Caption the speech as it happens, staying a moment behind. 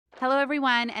Hello,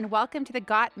 everyone, and welcome to the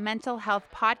Got Mental Health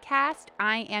podcast.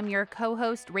 I am your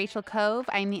co-host, Rachel Cove.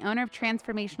 I am the owner of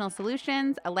Transformational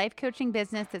Solutions, a life coaching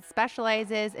business that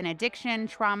specializes in addiction,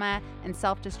 trauma, and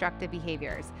self-destructive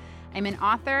behaviors. I'm an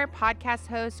author, podcast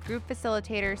host, group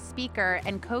facilitator, speaker,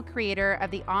 and co-creator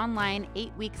of the online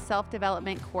 8-week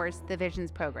self-development course, the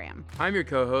Visions Program. I'm your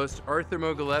co-host, Arthur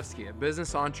Mogilevsky, a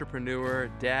business entrepreneur,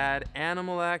 dad,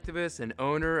 animal activist, and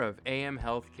owner of AM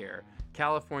Healthcare,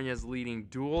 California's leading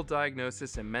dual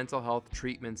diagnosis and mental health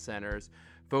treatment centers,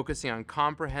 focusing on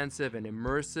comprehensive and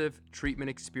immersive treatment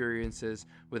experiences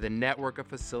with a network of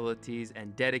facilities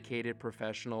and dedicated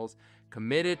professionals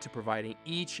committed to providing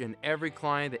each and every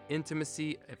client the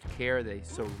intimacy of care they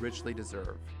so richly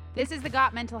deserve. This is the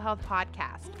Got Mental Health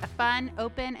podcast, a fun,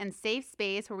 open, and safe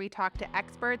space where we talk to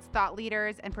experts, thought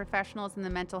leaders, and professionals in the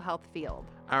mental health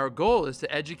field. Our goal is to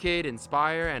educate,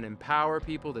 inspire, and empower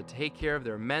people to take care of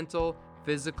their mental,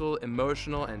 physical,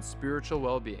 emotional, and spiritual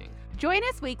well-being. Join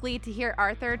us weekly to hear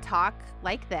Arthur talk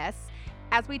like this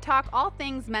as we talk all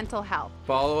things mental health.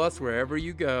 Follow us wherever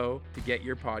you go to get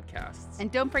your podcasts. And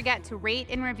don't forget to rate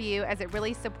and review, as it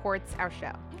really supports our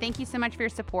show. Thank you so much for your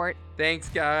support. Thanks,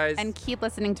 guys. And keep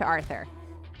listening to Arthur.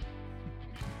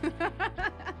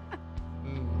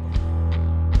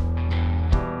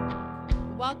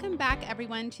 Welcome back,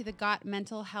 everyone, to the Got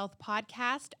Mental Health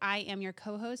podcast. I am your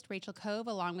co-host, Rachel Cove,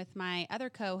 along with my other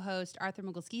co-host, Arthur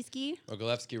Mogilevsky.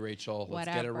 Mogilevsky, Rachel. Let's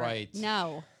Whatever. get it right.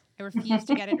 No, I refuse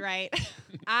to get it right.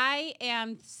 I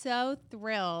am so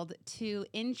thrilled to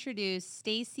introduce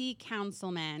Stacey,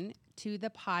 Councilman, to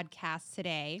the podcast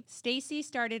today. Stacey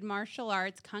started martial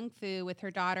arts Kung Fu with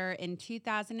her daughter in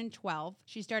 2012.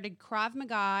 She started Krav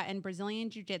Maga and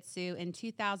Brazilian Jiu-Jitsu in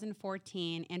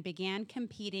 2014 and began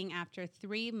competing after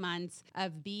 3 months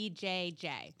of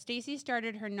BJJ. Stacey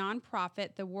started her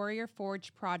nonprofit, the Warrior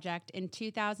Forge Project, in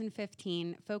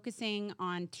 2015, focusing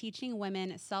on teaching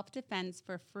women self-defense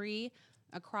for free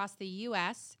across the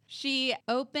U.S. She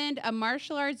opened a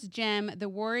martial arts gym, the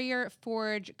Warrior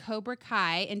Forge Cobra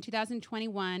Kai, in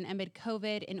 2021 amid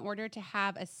COVID in order to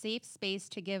have a safe space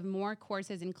to give more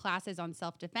courses and classes on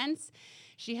self-defense.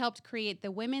 She helped create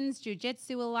the Women's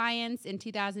Jiu-Jitsu Alliance in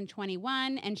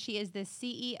 2021, and she is the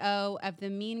CEO of the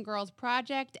Mean Girls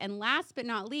Project. And last but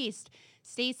not least,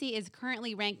 Stacey is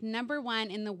currently ranked #1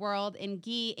 in the world in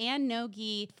gi and no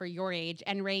gi for your age,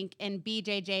 and rank in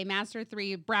BJJ Master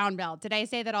 3 Brown Belt. Did I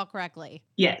say that all correctly?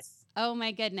 Yes. Oh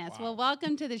my goodness. Wow. Well,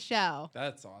 welcome to the show.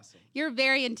 That's awesome. You're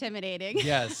very intimidating.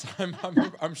 Yes,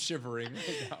 I'm shivering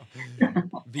right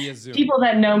now via Zoom. People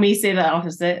that know me say the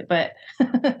opposite, but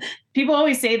people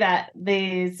always say that.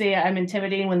 They say I'm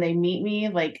intimidating when they meet me.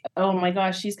 Like, oh my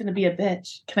gosh, she's going to be a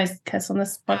bitch. Can I cuss on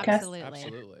this podcast?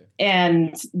 Absolutely.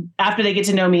 And after they get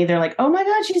to know me, they're like, oh my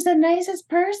God, she's the nicest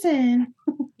person.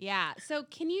 Yeah. So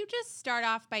can you just start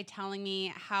off by telling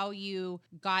me how you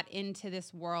got into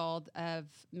this world of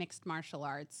mixed martial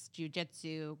arts,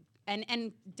 jiu-jitsu,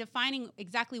 and defining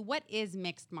exactly what is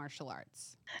mixed martial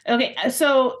arts? Okay.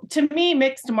 So to me,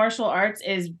 mixed martial arts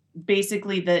is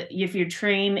basically if you're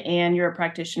trained and you're a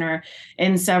practitioner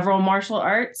in several martial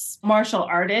arts. Martial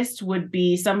artist would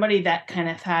be somebody that kind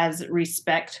of has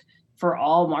respect for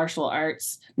all martial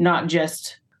arts, not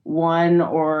just one,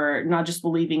 or not just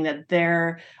believing that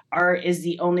their art is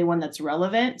the only one that's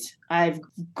relevant. I've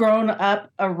grown up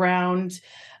around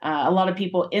a lot of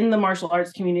people in the martial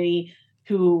arts community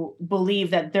who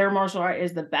believe that their martial art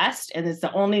is the best and it's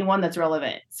the only one that's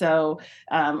relevant. So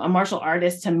a martial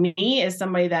artist to me is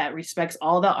somebody that respects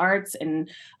all the arts and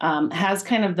has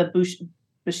kind of the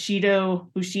Bushido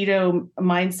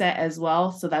mindset as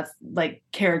well. So that's like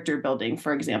character building,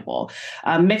 for example.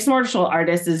 Mixed martial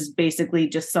artist is basically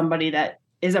just somebody that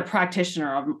is a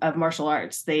practitioner of martial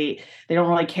arts. They don't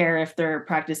really care if they're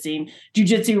practicing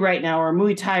jiu-jitsu right now or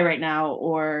Muay Thai right now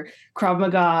or Krav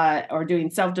Maga or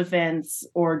doing self-defense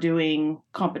or doing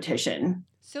competition.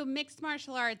 So mixed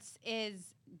martial arts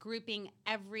is grouping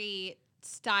every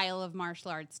style of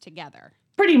martial arts together.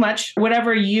 Pretty much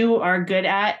whatever you are good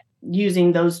at,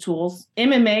 using those tools.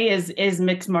 MMA is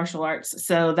mixed martial arts.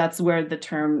 So that's where the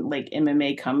term like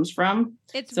MMA comes from.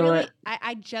 It's so really,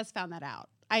 I just found that out.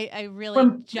 I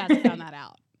really just found that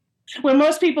out. When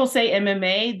most people say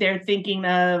MMA, they're thinking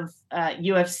of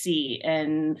UFC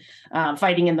and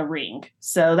fighting in the ring.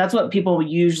 So that's what people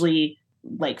usually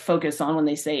like focus on when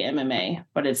they say MMA,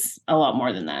 but it's a lot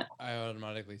more than that. I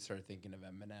automatically start thinking of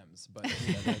M&Ms, but that's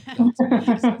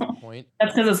besides the point.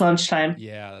 That's because it's lunchtime.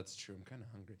 Yeah, that's true. I'm kind of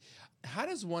hungry. How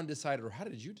does one decide, or how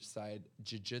did you decide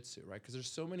jiu-jitsu, right? Because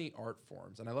there's so many art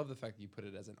forms, and I love the fact that you put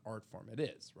it as an art form. It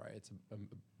is, right? It's a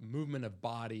movement of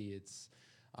body. It's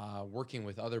working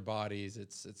with other bodies.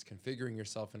 It's configuring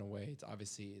yourself in a way. It's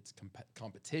obviously it's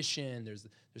competition. There's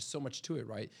so much to it,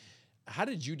 right? How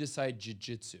did you decide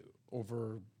jiu-jitsu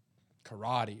over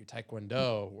karate or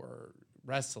taekwondo or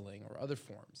wrestling or other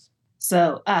forms?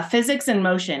 So physics and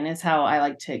motion is how I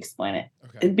like to explain it.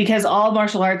 Okay. Because all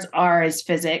martial arts is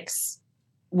physics.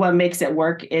 What makes it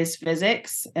work is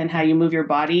physics and how you move your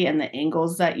body and the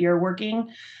angles that you're working.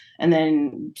 And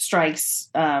then strikes,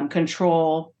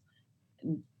 control,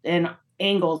 and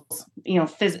angles,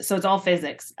 physics. So it's all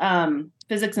physics,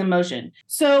 physics and motion.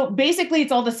 So basically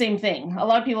it's all the same thing. A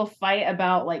lot of people fight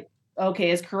about like,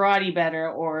 okay, is karate better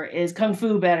or is Kung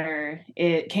Fu better?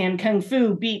 Can Kung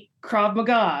Fu beat Krav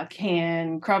Maga?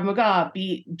 Can Krav Maga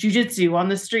beat Jiu-Jitsu on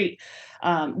the street?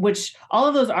 Which all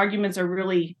of those arguments are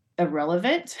really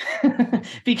irrelevant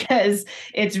because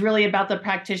it's really about the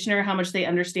practitioner, how much they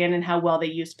understand and how well they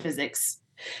use physics.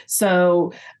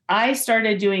 So I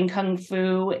started doing Kung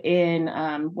Fu in,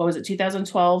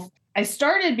 2012. I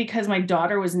started because my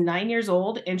daughter was 9 years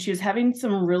old and she was having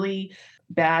some really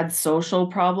bad social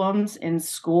problems in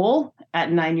school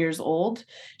at 9 years old.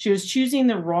 She was choosing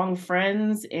the wrong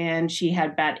friends and she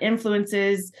had bad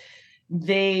influences.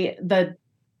 The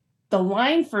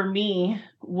line for me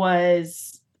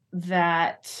was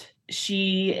that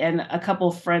she and a couple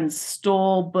of friends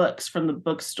stole books from the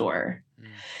bookstore.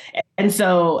 And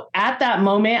so at that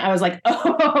moment, I was like,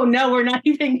 oh, no, we're not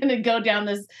even going to go down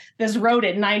this road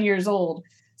at 9 years old.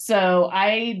 So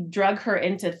I drug her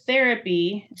into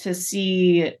therapy to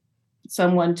see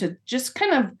someone to just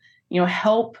kind of,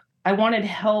 help. I wanted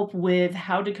help with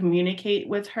how to communicate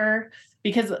with her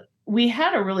because we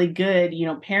had a really good,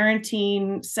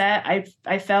 parenting set.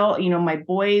 I felt, my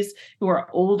boys who are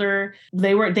older,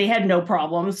 they had no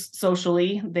problems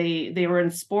socially. They were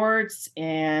in sports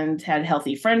and had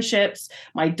healthy friendships.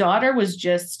 My daughter was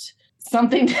just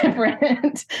something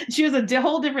different. She was a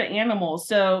whole different animal.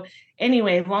 So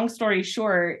anyway, long story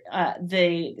short,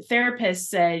 the therapist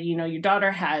said, your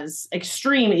daughter has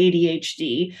extreme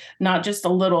ADHD, not just a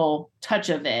little touch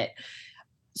of it.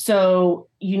 So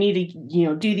you need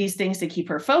to, do these things to keep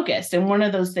her focused. And one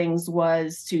of those things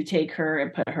was to take her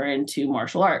and put her into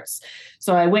martial arts.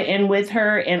 So I went in with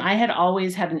her and I had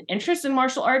always had an interest in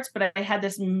martial arts, but I had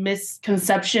this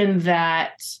misconception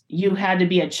that you had to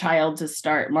be a child to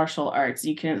start martial arts.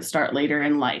 You couldn't start later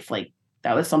in life. Like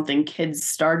that was something kids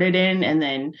started in and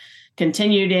then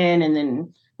continued in. And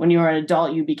then when you were an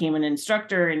adult, you became an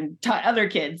instructor and taught other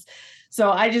kids.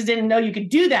 So I just didn't know you could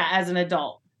do that as an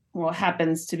adult. Well,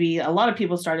 happens to be a lot of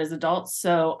people start as adults.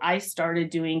 So I started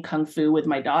doing Kung Fu with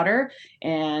my daughter,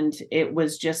 and it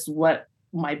was just what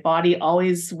my body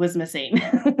always was missing.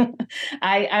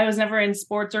 I was never in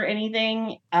sports or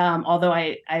anything, although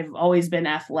I've always been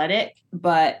athletic,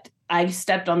 but I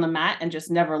stepped on the mat and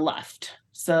just never left.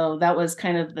 So that was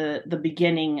kind of the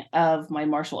beginning of my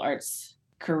martial arts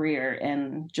career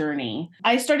and journey.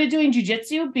 I started doing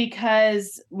jiu-jitsu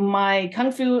because my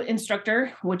Kung Fu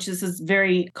instructor, which is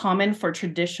very common for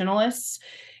traditionalists,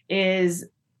 is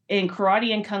in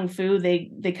karate and Kung Fu,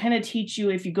 they kind of teach you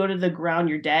if you go to the ground,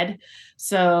 you're dead.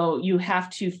 So you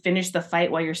have to finish the fight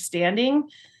while you're standing.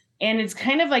 And it's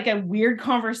kind of like a weird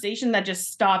conversation that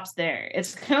just stops there.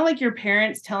 It's kind of like your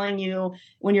parents telling you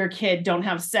when you're a kid, don't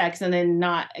have sex, and then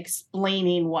not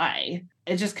explaining why.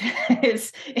 It just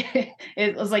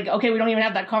it was like, okay, we don't even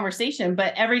have that conversation.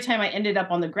 But every time I ended up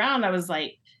on the ground, I was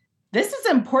like, this is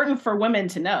important for women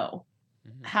to know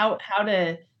how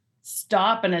to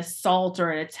stop an assault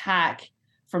or an attack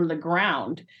from the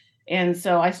ground. And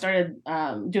so I started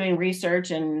doing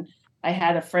research, and I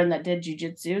had a friend that did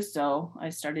jiu-jitsu, so I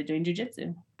started doing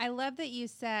jiu-jitsu. I love that you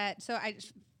said,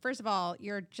 first of all,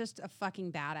 you're just a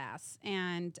fucking badass.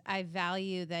 And I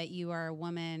value that you are a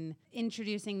woman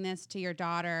introducing this to your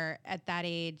daughter at that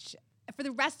age. For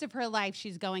the rest of her life,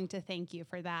 she's going to thank you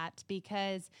for that,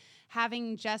 because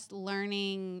having just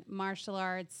learning martial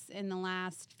arts in the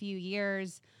last few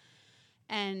years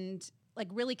and like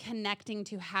really connecting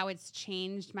to how it's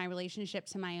changed my relationship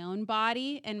to my own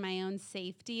body and my own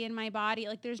safety in my body.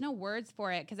 Like there's no words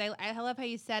for it. Cause I love how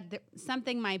you said that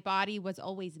something my body was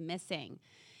always missing.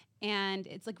 And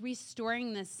it's like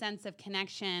restoring this sense of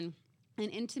connection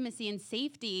and intimacy and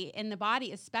safety in the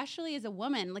body, especially as a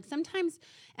woman. Like sometimes,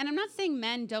 and I'm not saying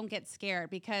men don't get scared,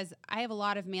 because I have a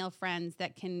lot of male friends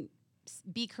that can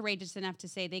be courageous enough to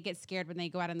say they get scared when they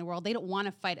go out in the world. They don't want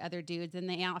to fight other dudes, and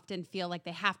they often feel like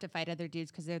they have to fight other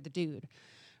dudes because they're the dude,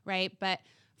 right? But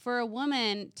for a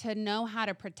woman to know how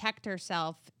to protect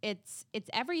herself, it's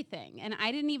everything. And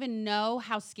I didn't even know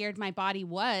how scared my body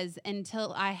was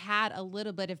until I had a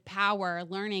little bit of power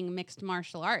learning mixed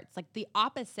martial arts. Like the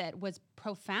opposite was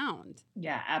profound.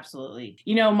 Yeah, absolutely.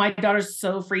 You know, my daughter's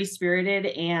so free-spirited,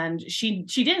 and she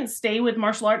didn't stay with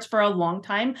martial arts for a long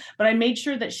time, but I made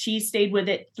sure that she stayed with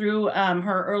it through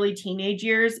her early teenage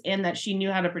years, and that she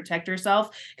knew how to protect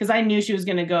herself, because I knew she was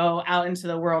going to go out into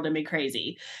the world and be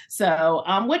crazy. So,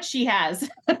 which she has.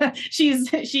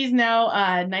 she's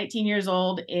now 19 years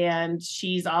old, and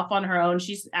she's off on her own.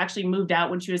 She's actually moved out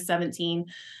when she was 17.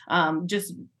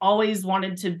 Just always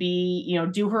wanted to be, you know,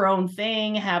 do her own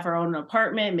thing, have her own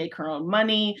apartment, make her own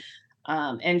money.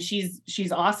 And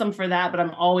she's awesome for that, but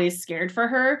I'm always scared for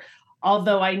her.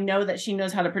 Although I know that she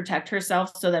knows how to protect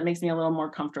herself, so that makes me a little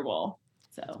more comfortable.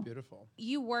 So That's beautiful.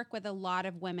 You work with a lot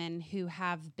of women who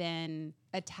have been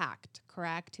attacked,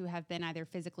 correct? Who have been either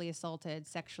physically assaulted,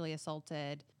 sexually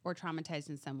assaulted, or traumatized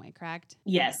in some way, correct?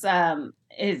 yes,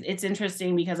 it's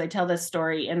interesting because I tell this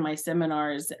story in my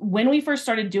seminars. When we first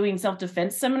started doing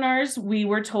self-defense seminars, we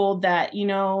were told that, you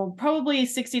know, probably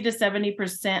 60 to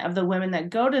 70% of the women that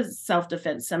go to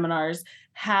self-defense seminars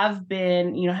have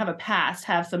been, you know, have a past,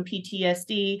 have some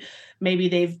PTSD. Maybe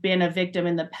they've been a victim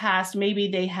in the past. Maybe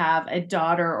they have a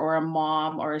daughter or a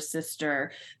mom or a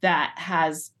sister that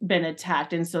has been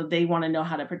attacked, and so they want to know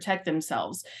how to protect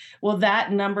themselves. Well,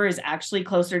 that number is actually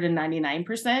closer to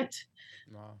 99%.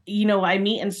 Wow. You know, I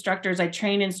meet instructors, I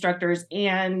train instructors,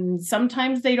 and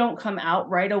sometimes they don't come out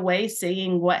right away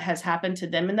saying what has happened to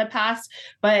them in the past,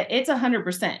 but it's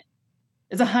 100%.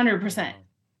 It's 100%. Wow.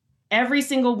 Every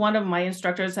single one of my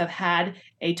instructors have had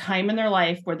a time in their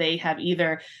life where they have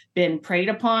either been preyed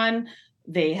upon,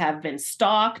 they have been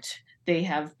stalked, they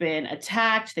have been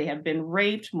attacked, they have been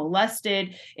raped,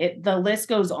 molested. The list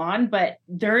goes on, but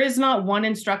there is not one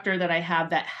instructor that I have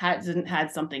that hasn't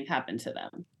had something happen to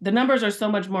them. The numbers are so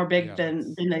much more big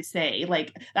than they say.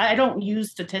 Like, I don't use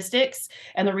statistics.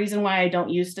 And the reason why I don't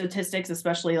use statistics,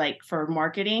 especially like for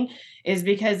marketing, is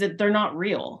because they're not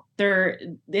real.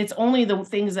 It's only the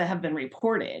things that have been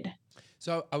reported.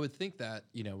 So I would think that,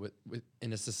 you know, with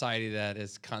in a society that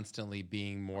is constantly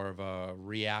being more of a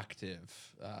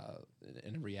reactive,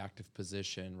 in a reactive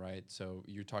position, right? So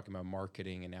you're talking about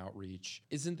marketing and outreach.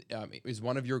 Is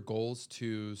one of your goals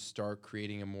to start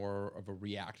creating a more of a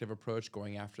reactive approach,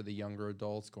 going after the younger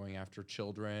adults, going after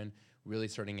children, really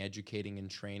starting educating and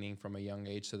training from a young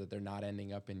age, so that they're not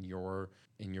ending up in your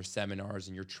seminars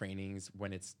and your trainings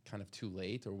when it's kind of too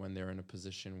late, or when they're in a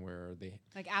position where they,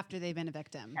 like after they've been a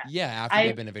victim. after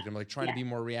they've been a victim, like trying to be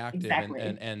more reactive, exactly.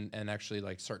 and actually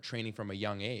like start training from a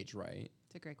young age, right?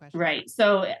 It's a great question. Right.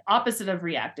 So opposite of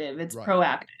reactive, it's Right.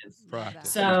 proactive. Proactive.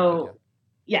 So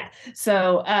yeah.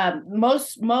 So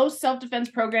most self-defense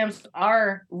programs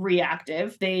are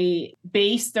reactive. They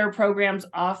base their programs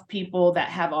off people that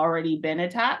have already been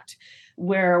attacked,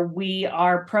 where we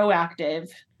are proactive,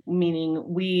 meaning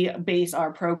we base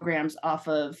our programs off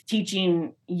of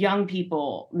teaching young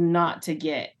people not to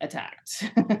get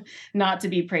attacked, not to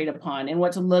be preyed upon, and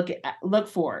what to look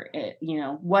for. You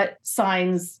know, what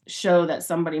signs show that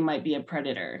somebody might be a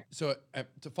predator. So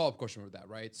to follow-up question with that,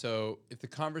 right? So if the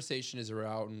conversation is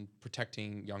around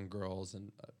protecting young girls,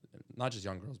 and not just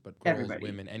young girls, but girls, Everybody.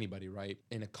 women, anybody, right?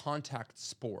 In a contact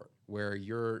sport where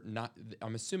you're not,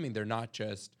 I'm assuming they're not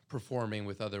just performing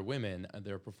with other women,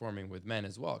 they're performing with men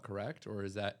as well, correct? Or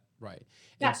is that right?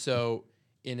 Yeah. And so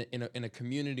in a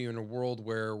community, in a world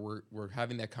where we're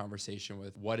having that conversation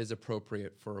with what is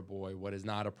appropriate for a boy, what is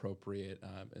not appropriate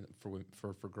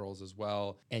for girls as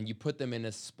well, and you put them in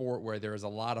a sport where there is a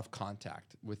lot of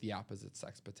contact with the opposite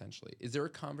sex potentially, is there a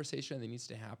conversation that needs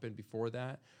to happen before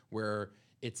that, where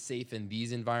it's safe in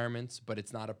these environments, but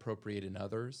it's not appropriate in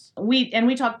others? We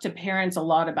talk to parents a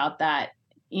lot about that.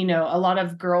 You know, a lot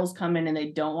of girls come in and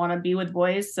they don't want to be with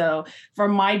boys. So for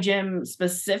my gym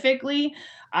specifically,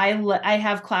 I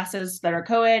have classes that are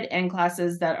co-ed and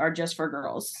classes that are just for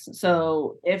girls.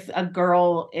 So if a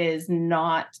girl is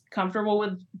not comfortable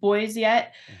with boys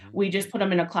yet, we just put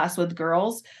them in a class with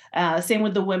girls. Same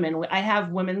with the women. I have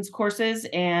women's courses,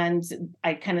 and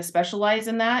I kind of specialize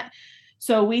in that.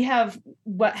 So we have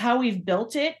how we've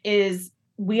built it is,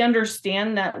 we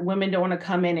understand that women don't want to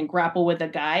come in and grapple with a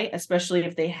guy, especially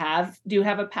if they do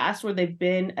have a past where they've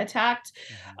been attacked.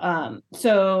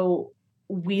 So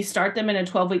we start them in a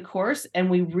 12-week course, and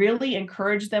we really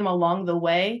encourage them along the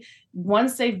way.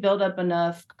 Once they've built up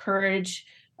enough courage,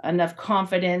 enough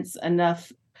confidence,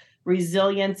 enough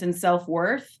resilience and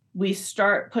self-worth, we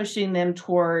start pushing them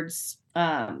towards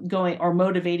going, or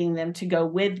motivating them to go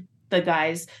with the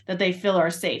guys that they feel are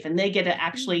safe, and they get to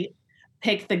actually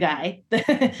pick the guy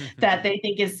that they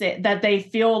think is that they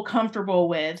feel comfortable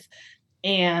with,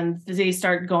 and they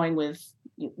start going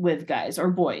with guys or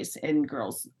boys in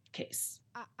girls' case.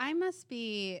 I must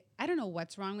be, I don't know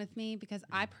what's wrong with me because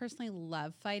I personally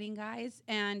love fighting guys.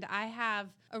 And I have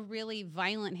a really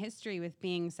violent history with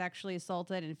being sexually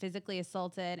assaulted and physically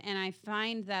assaulted. And I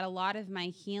find that a lot of my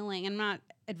healing, I'm not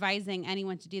advising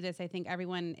anyone to do this. I think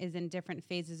everyone is in different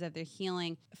phases of their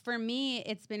healing. For me,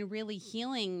 it's been really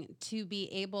healing to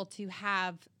be able to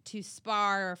have to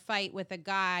spar or fight with a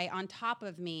guy on top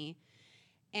of me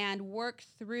and work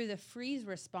through the freeze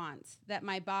response that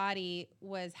my body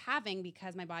was having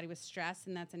because my body was stressed,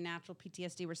 and that's a natural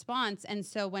PTSD response. And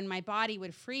so when my body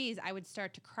would freeze, I would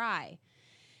start to cry.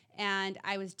 And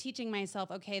I was teaching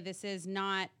myself, okay, this is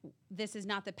not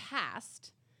the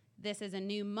past. This is a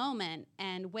new moment.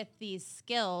 And with these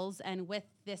skills and with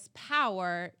this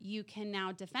power, you can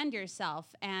now defend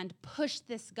yourself and push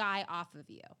this guy off of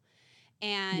you.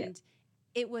 And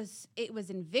it was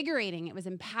invigorating. It was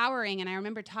empowering. And I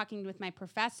remember talking with my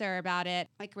professor about it,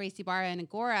 like Gracie Barra and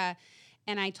Agora,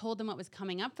 and I told them what was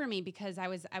coming up for me because I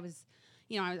was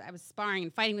sparring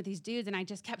and fighting with these dudes, and I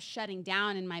just kept shutting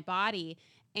down in my body.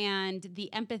 And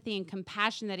the empathy and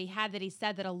compassion that he had, that he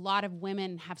said that a lot of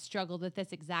women have struggled with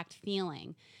this exact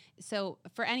feeling. So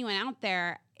for anyone out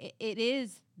there, it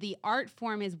is the art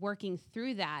form is working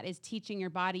through that, is teaching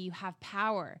your body you have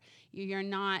power. You're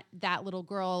not that little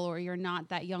girl, or you're not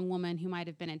that young woman who might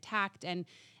have been attacked, and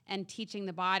teaching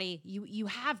the body you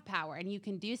have power and you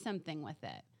can do something with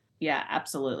it. Yeah,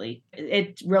 absolutely.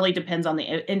 It really depends on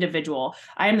the individual.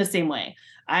 I am the same way.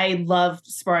 I love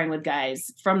sparring with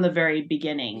guys from the very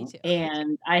beginning,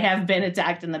 and I have been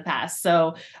attacked in the past.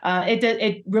 So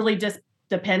it really just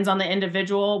depends on the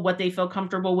individual, what they feel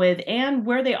comfortable with, and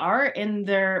where they are in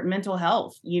their mental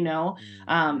health.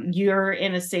 You're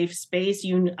in a safe space.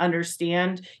 You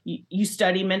understand. You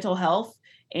study mental health,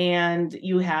 and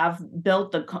you have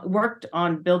worked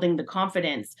on building the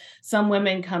confidence. Some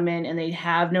women come in and they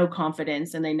have no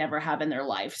confidence, and they never have in their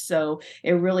life. So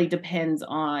it really depends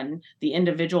on the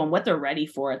individual and what they're ready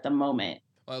for at the moment.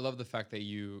 Well, I love the fact that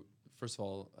you, first of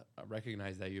all,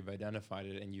 recognize that you've identified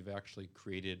it and you've actually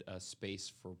created a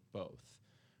space for both,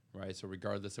 right? So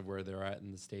regardless of where they're at in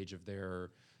the stage of their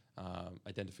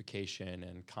identification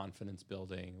and confidence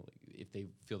building, if they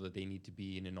feel that they need to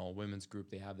be in an all women's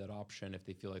group, they have that option. If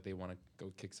they feel like they want to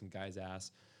go kick some guy's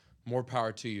ass, more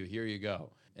power to you. Here you go.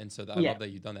 And so I love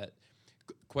that you've done that.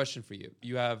 Question for you.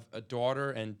 You have a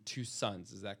daughter and 2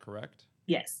 sons. Is that correct?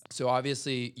 Yes. So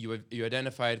obviously you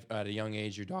identified at a young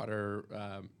age your daughter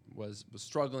was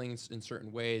struggling in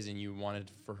certain ways, and you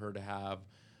wanted for her to have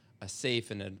a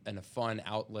safe and a fun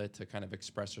outlet to kind of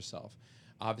express herself.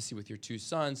 Obviously, with your 2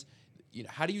 sons,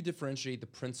 how do you differentiate the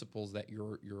principles that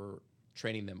you're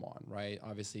training them on, right?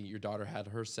 Obviously, your daughter had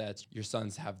her sets, your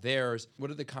sons have theirs. What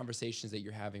are the conversations that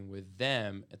you're having with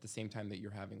them at the same time that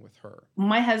you're having with her?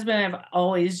 My husband and I've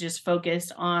always just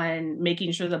focused on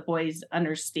making sure that boys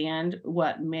understand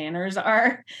what manners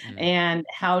are and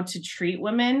how to treat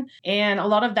women. And a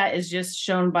lot of that is just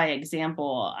shown by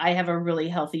example. I have a really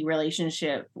healthy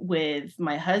relationship with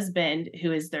my husband,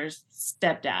 who is their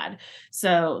stepdad.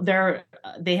 So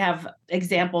they have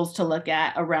examples to look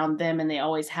at around them, and they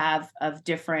always have of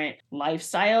different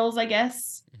lifestyles, I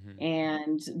guess.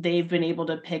 And they've been able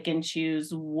to pick and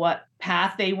choose what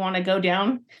path they want to go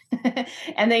down.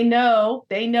 And they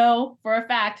know for a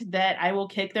fact that I will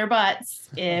kick their butts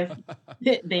if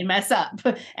they mess up.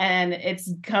 And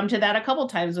it's come to that a couple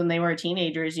times when they were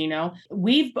teenagers.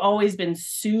 We've always been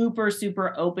super,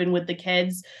 super open with the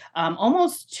kids,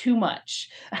 almost too much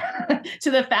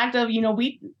to the fact of,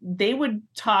 they would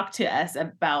talk to us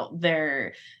about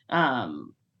their,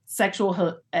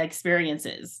 sexual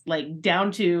experiences, like down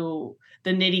to the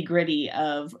nitty gritty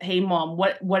of, hey mom,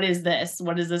 what is this?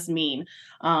 What does this mean?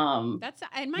 That's,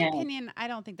 in my opinion, I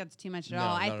don't think that's too much at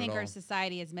all. I think our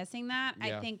society is missing that.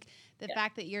 Yeah. I think the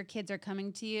fact that your kids are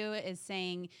coming to you is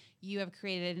saying you have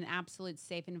created an absolute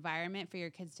safe environment for your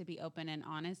kids to be open and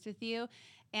honest with you.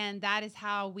 And that is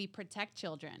how we protect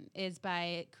children, is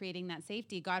by creating that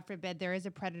safety. God forbid there is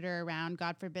a predator around.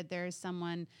 God forbid there is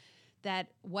someone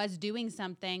that was doing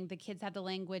something. The kids have the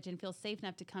language and feel safe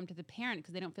enough to come to the parent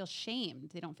because they don't feel shamed.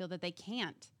 They don't feel that they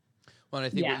can't. Well, and I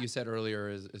think what you said earlier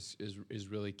is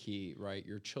really key, right?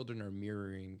 Your children are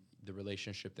mirroring the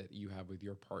relationship that you have with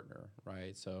your partner,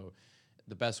 right? So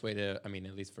the best way to,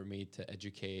 at least for me, to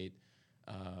educate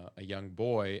a young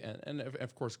boy, and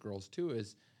of course girls too,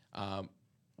 is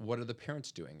what are the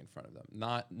parents doing in front of them?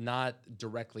 Not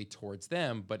directly towards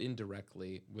them, but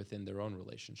indirectly within their own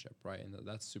relationship, right? And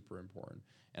that's super important.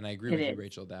 And I agree with you,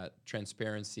 Rachel, that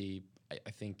transparency,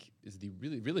 I think, is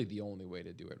really the only way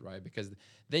to do it, right? Because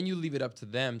then you leave it up to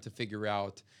them to figure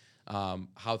out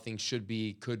how things should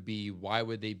be, could be, why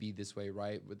would they be this way,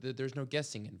 right? There's no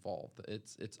guessing involved.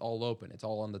 It's all open. It's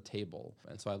all on the table.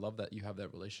 And so I love that you have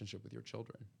that relationship with your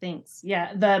children. Thanks.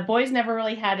 Yeah, the boys never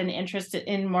really had an interest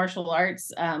in martial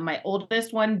arts. My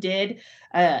oldest one did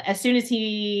as soon as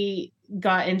he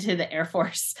got into the Air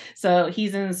Force. So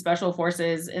he's in special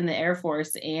forces in the Air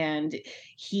Force, and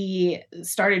he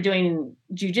started doing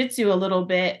jujitsu a little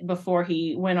bit before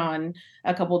he went on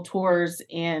a couple tours.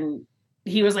 And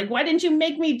he was like, "Why didn't you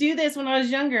make me do this when I was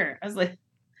younger?" I was like,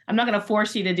 "I'm not going to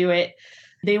force you to do it."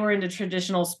 They were into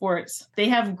traditional sports. They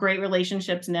have great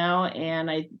relationships now,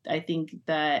 and I think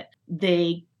that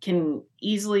they can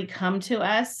easily come to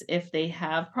us if they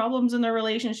have problems in their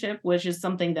relationship, which is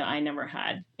something that I never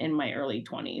had in my early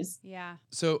 20s. Yeah.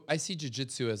 So I see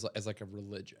jiu-jitsu as like a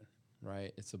religion,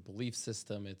 right? It's a belief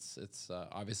system. It's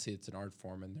obviously it's an art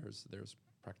form, and there's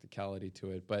practicality to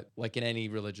it. But like in any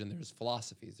religion, there's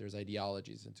philosophies, there's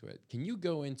ideologies into it. Can you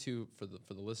go into, for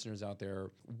the listeners out there,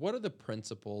 what are the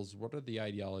principles, what are the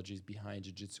ideologies behind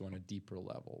jiu-jitsu on a deeper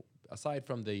level? Aside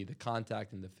from the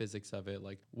contact and the physics of it,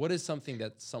 like what is something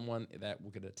that someone that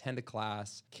could attend a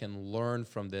class can learn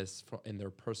from this in their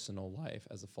personal life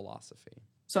as a philosophy?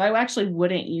 So I actually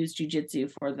wouldn't use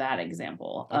jujitsu for that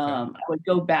example. Okay. I would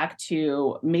go back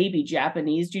to maybe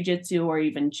Japanese jujitsu or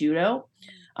even judo.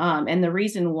 And the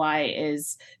reason why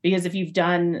is because if you've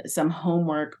done some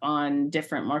homework on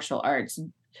different martial arts,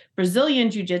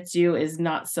 Brazilian jiu-jitsu is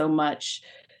not so much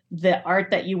the art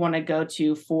that you want to go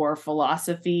to for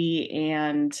philosophy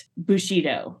and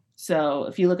Bushido. So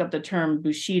if you look up the term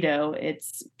Bushido,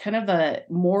 it's kind of the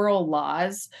moral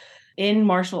laws in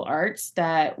martial arts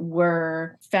that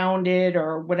were founded,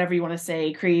 or whatever you want to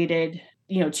say, created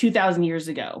 2,000 years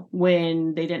ago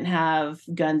when they didn't have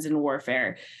guns in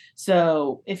warfare.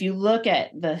 So if you look at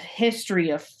the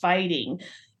history of fighting,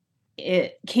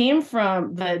 it came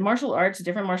from different martial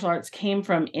arts came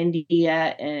from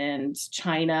India and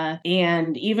China.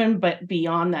 And even but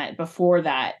beyond that, before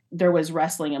that, there was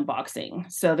wrestling and boxing.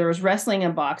 So there was wrestling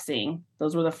and boxing.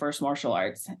 Those were the first martial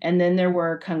arts. And then there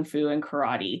were kung fu and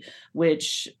karate,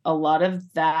 which a lot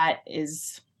of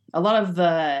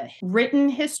the written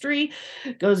history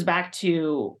goes back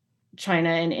to China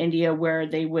and India, where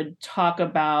they would talk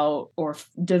about or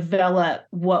develop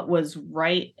what was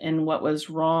right and what was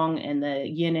wrong, and the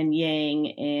yin and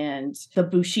yang and the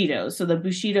Bushido. So the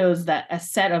Bushido is a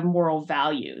set of moral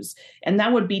values, and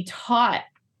that would be taught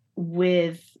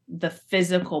with the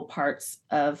physical parts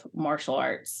of martial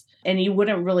arts. And you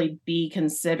wouldn't really be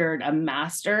considered a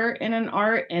master in an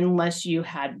art unless you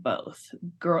had both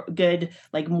good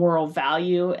like moral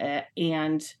value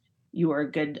and you were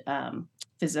a good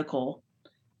physical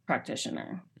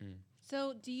practitioner.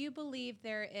 So do you believe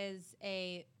there is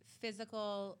a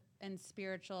physical and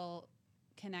spiritual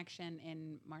connection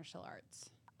in martial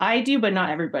arts? I do, but not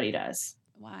everybody does.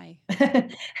 Why?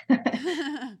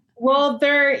 Well,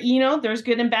 there's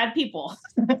good and bad people.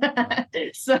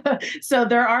 So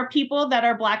there are people that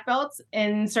are black belts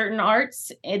in certain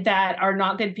arts that are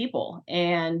not good people,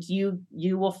 and you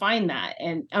will find that.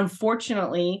 And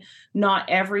unfortunately, not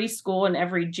every school and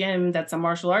every gym that's a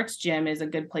martial arts gym is a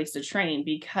good place to train,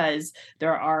 because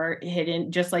there are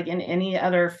hidden, just like in any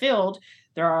other field,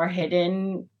 there are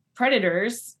hidden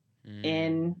predators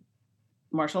in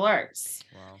martial arts.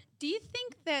 Wow. Do you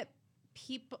think that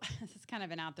people, this is kind of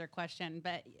an out there question,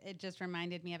 but it just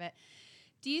reminded me of it.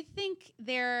 Do you think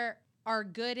there are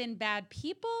good and bad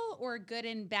people or good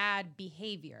and bad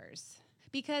behaviors?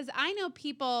 Because I know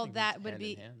people that would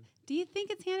be, do you think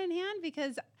it's hand in hand?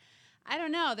 Because I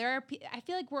don't know. I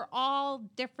feel like we're all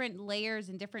different layers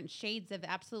and different shades of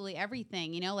absolutely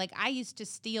everything. Like I used to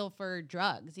steal for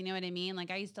drugs. You know what I mean? Like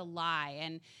I used to lie,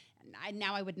 and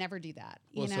now I would never do that.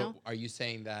 So are you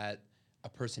saying that a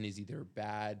person is either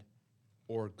bad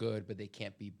or good, but they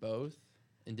can't be both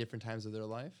in different times of their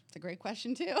life? It's a great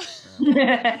question too.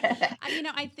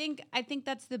 I think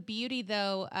that's the beauty,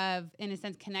 though, of, in a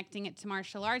sense, connecting it to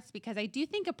martial arts, because I do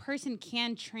think a person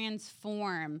can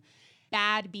transform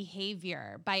bad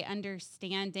behavior by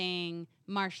understanding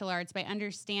martial arts, by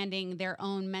understanding their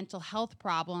own mental health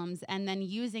problems, and then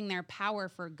using their power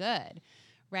for good.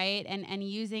 Right. And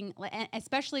using,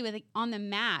 especially with on the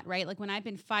mat, right? Like when I've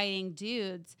been fighting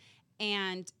dudes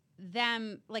and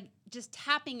them like just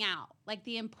tapping out, like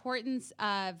the importance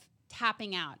of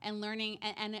tapping out and learning,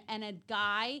 and a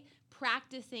guy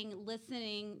practicing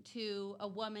listening to a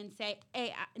woman say,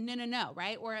 hey, no,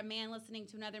 right? Or a man listening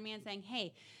to another man saying,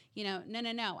 hey, no.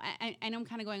 I know I'm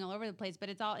kind of going all over the place, but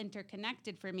it's all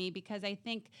interconnected for me, because I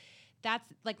think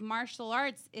that's like martial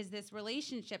arts is this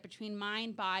relationship between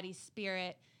mind, body,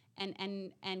 spirit,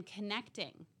 and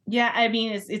connecting. Yeah, I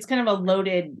mean, it's kind of a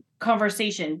loaded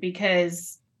conversation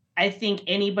because I think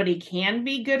anybody can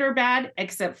be good or bad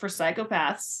except for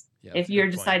psychopaths. Yeah, If that's a you're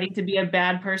good point. deciding to be a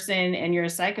bad person and you're a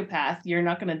psychopath, you're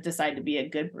not going to decide to be a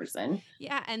good person.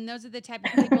 Yeah, and those are the type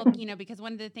of people, because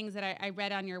one of the things that I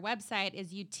read on your website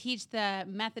is you teach the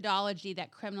methodology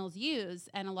that criminals use,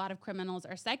 and a lot of criminals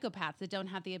are psychopaths that don't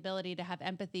have the ability to have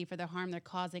empathy for the harm they're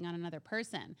causing on another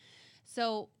person.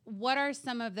 So what are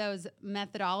some of those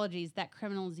methodologies that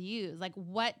criminals use? Like,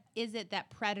 what is it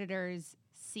that predators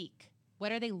seek?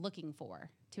 What are they looking for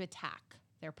to attack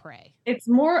their prey? It's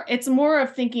more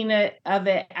of thinking of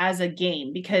it as a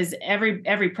game, because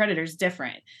every predator is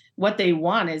different. What they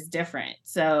want is different.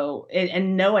 So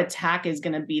and no attack is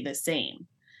going to be the same.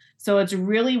 So it's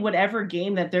really whatever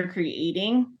game that they're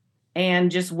creating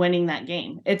and just winning that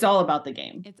game. It's all about the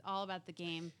game. It's all about the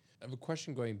game. I have a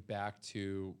question going back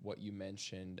to what you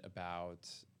mentioned about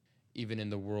even in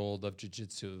the world of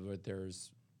jiu-jitsu, where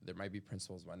there might be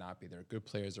principles, might not be. There are good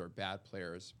players or bad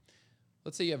players.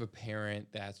 Let's say you have a parent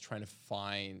that's trying to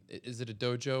find, is it a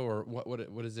dojo or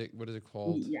what is it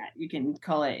called? Yeah, you can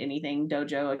call it anything: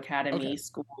 dojo, academy, Okay.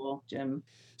 school, gym.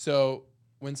 So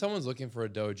when someone's looking for a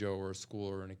dojo or a school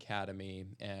or an academy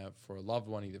for a loved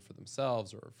one, either for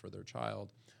themselves or for their child,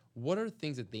 what are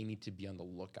things that they need to be on the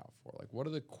lookout for? Like, what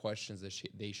are the questions that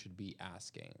they should be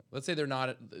asking? Let's say they're not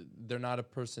a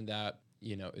person that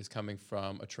is coming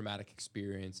from a traumatic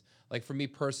experience. Like for me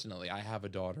personally, I have a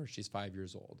daughter. She's 5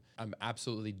 years old. I'm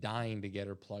absolutely dying to get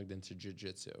her plugged into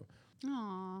jiu-jitsu.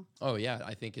 Aw. Oh yeah,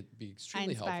 I think it'd be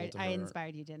extremely helpful to her. I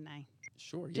inspired you, didn't I?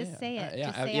 Sure, Just yeah. say it. Yeah,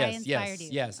 Just say I yes, inspired you.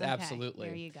 yes, Okay, absolutely.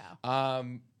 there you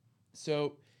go.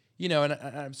 So, and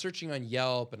I'm searching on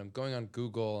Yelp and I'm going on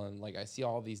Google and like I see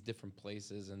all these different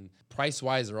places and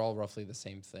price-wise they're all roughly the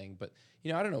same thing. But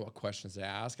I don't know what questions to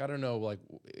ask. I don't know, like,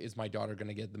 is my daughter going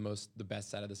to get the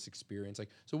best out of this experience? Like,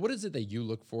 so what is it that you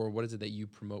look for? What is it that you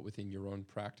promote within your own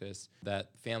practice that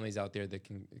families out there that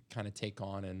can kind of take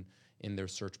on and in their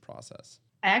search process?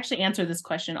 I actually answer this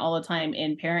question all the time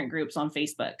in parent groups on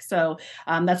Facebook. So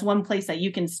that's one place that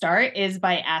you can start, is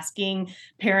by asking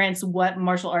parents what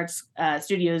martial arts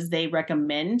studios they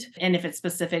recommend. And if it's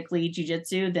specifically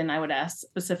jiu-jitsu, then I would ask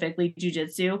specifically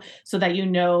jiu-jitsu, so that you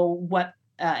know what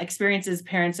experiences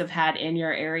parents have had in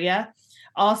your area.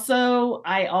 Also,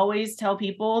 I always tell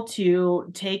people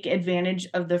to take advantage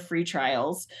of the free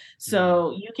trials.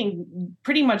 So you can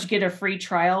pretty much get a free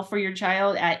trial for your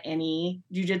child at any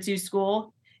jiu-jitsu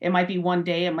school. It might be one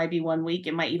day, it might be 1 week,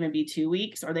 it might even be 2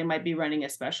 weeks, or they might be running a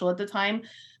special at the time.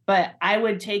 But I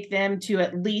would take them to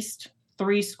at least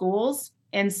 3 schools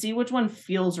and see which one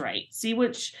feels right. See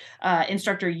which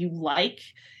instructor you like.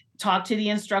 Talk to the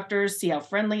instructors, see how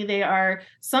friendly they are.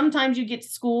 Sometimes you get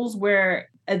schools where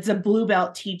it's a blue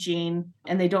belt teaching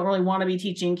and they don't really want to be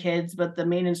teaching kids, but the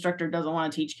main instructor doesn't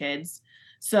want to teach kids.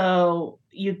 So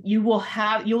you will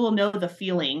know the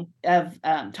feeling of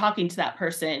talking to that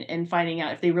person and finding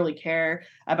out if they really care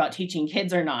about teaching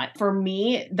kids or not. For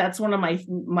me, that's one of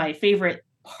my favorite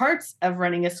parts of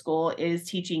running a school, is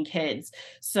teaching kids.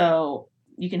 So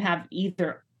you can have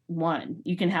either one.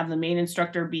 You can have the main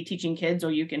instructor be teaching kids,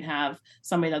 or you can have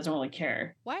somebody that doesn't really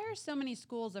care. Why are so many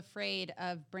schools afraid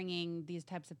of bringing these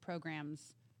types of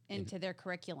programs into their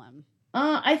curriculum?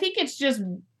 I think it's just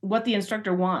what the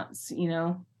instructor wants,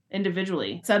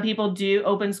 individually. Some people do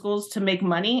open schools to make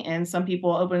money, and some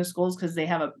people open schools because they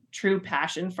have a true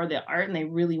passion for the art and they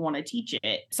really want to teach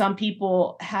it. Some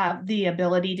people have the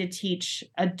ability to teach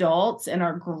adults and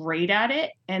are great at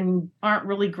it and aren't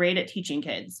really great at teaching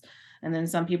kids. And then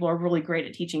some people are really great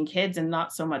at teaching kids and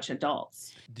not so much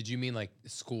adults. Did you mean like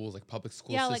schools, like public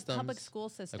school systems? systems? Yeah, like public school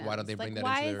systems. Like why don't they bring that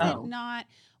why into is their... it not?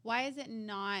 Why is it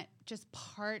not just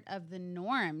part of the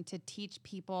norm to teach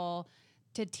people,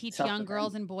 to teach young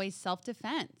girls and boys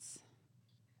self-defense?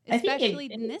 Especially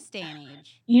in this day and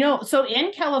age. So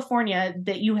in California,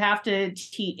 that you have to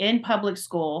teach in public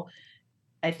school,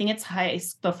 I think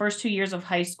it's the first 2 years of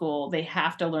high school, they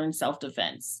have to learn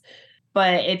self-defense.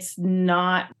 But it's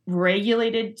not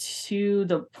regulated to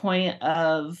the point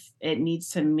of it needs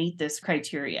to meet this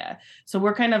criteria. So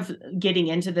we're kind of getting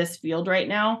into this field right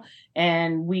now.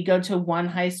 And we go to one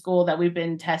high school that we've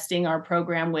been testing our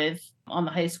program with on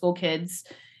the high school kids.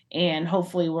 And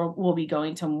hopefully we'll be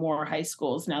going to more high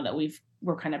schools now that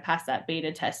we're kind of past that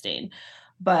beta testing.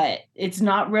 But it's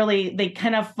not really, they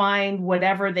kind of find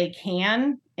whatever they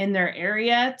can in their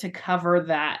area to cover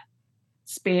that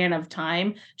span of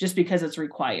time, just because it's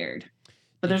required,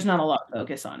 but there's not a lot of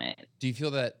focus on it. Do you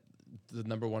feel that the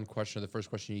number one question, or the first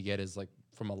question you get is like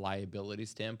from a liability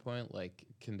standpoint, like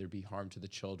can there be harm to the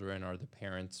children? Are the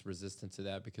parents resistant to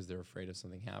that because they're afraid of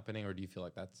something happening, or do you feel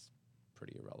like that's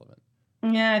pretty irrelevant?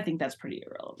 Yeah, I think that's pretty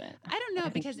irrelevant. I don't know,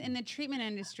 because in the treatment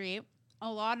industry,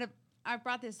 I've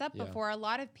brought this up before. A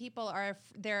lot of people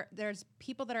there's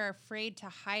people that are afraid to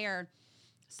hire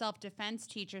self-defense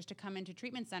teachers to come into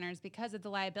treatment centers because of the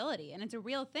liability, and it's a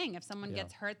real thing. If someone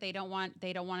gets hurt, they don't want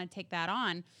to take that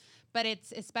on. But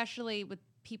it's especially with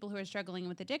people who are struggling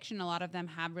with addiction. A lot of them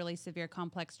have really severe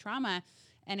complex trauma,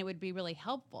 and it would be really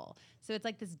helpful. So it's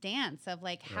like this dance of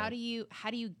like, how do you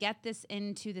get this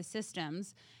into the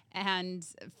systems and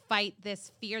fight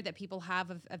this fear that people have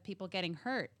of people getting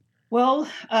hurt? Well,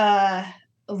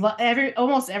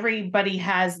 almost everybody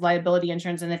has liability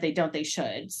insurance, and if they don't, they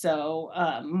should. So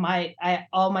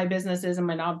all my businesses and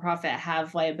my nonprofit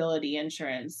have liability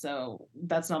insurance, so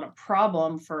that's not a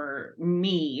problem for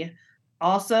me.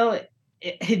 Also,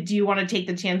 do you want to take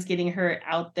the chance getting hurt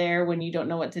out there when you don't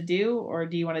know what to do, or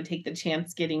do you want to take the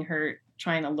chance getting hurt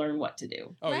trying to learn what to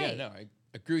do? Oh yeah, no, I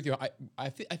agree with you. I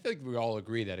feel like we all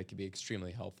agree that it could be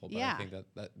extremely helpful, but I think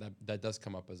that does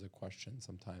come up as a question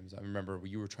sometimes. I remember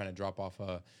you were trying to drop off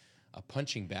a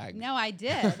punching bag. No, I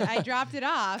did. I dropped it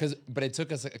off. But it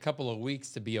took us a couple of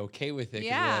weeks to be okay with it.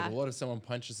 Yeah. We're like, well, what if someone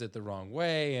punches it the wrong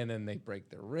way and then they break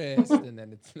their wrist and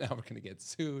then now we're going to get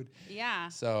sued. Yeah.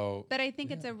 So. But I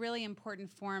think it's a really important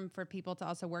form for people to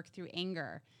also work through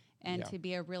anger, and to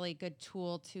be a really good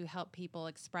tool to help people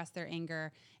express their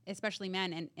anger, especially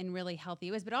men, in really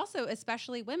healthy ways, but also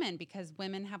especially women, because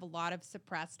women have a lot of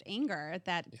suppressed anger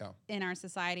that in our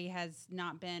society has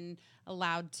not been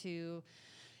allowed to,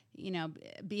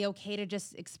 be okay to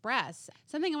just express.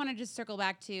 Something I want to just circle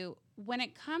back to when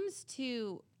it comes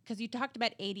to, because you talked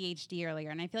about ADHD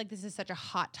earlier, and I feel like this is such a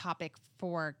hot topic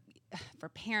for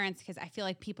parents, because I feel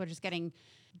like people are just getting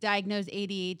diagnosed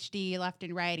ADHD left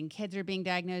and right, and kids are being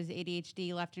diagnosed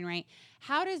ADHD left and right.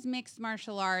 How does mixed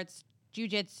martial arts,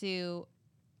 jiu-jitsu,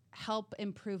 help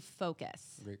improve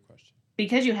focus? Great question.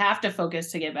 Because you have to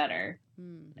focus to get better.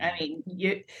 I mean,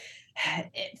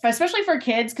 especially for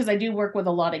kids, because I do work with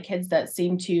a lot of kids that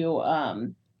seem to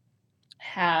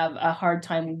have a hard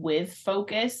time with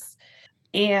focus.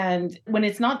 And when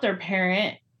it's not their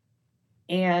parent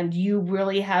and you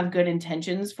really have good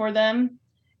intentions for them,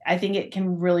 I think it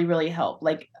can really, really help.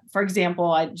 Like, for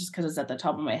example, just because it's at the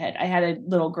top of my head, I had a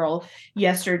little girl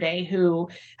yesterday who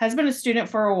has been a student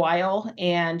for a while,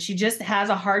 and she just has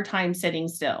a hard time sitting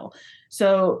still.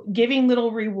 So giving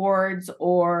little rewards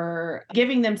or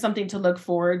giving them something to look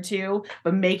forward to,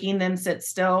 but making them sit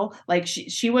still. Like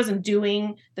she wasn't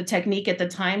doing the technique at the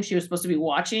time. She was supposed to be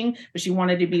watching, but she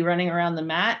wanted to be running around the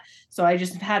mat. So I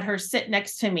just had her sit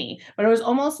next to me, but it was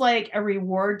almost like a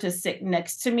reward to sit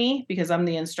next to me because I'm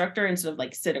the instructor, instead of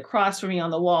like sit across from me on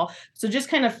the wall. So just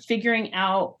kind of figuring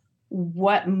out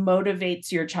what motivates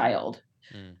your child.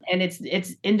 And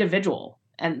it's individual.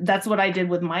 And that's what I did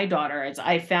with my daughter, is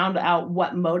I found out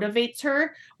what motivates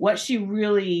her, what she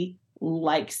really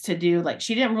likes to do. Like,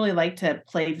 she didn't really like to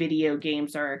play video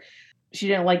games, or she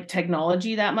didn't like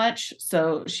technology that much.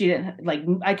 So she didn't like,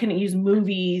 I couldn't use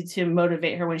movies to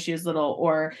motivate her when she was little,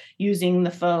 or using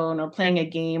the phone or playing a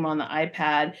game on the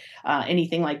iPad,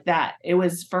 anything like that. It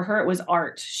was, for her, it was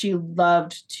art. She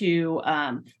loved to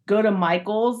go to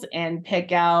Michael's and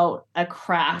pick out a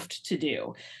craft to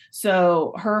do.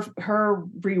 So her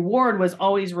reward was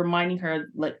always reminding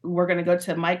her, like, we're going to go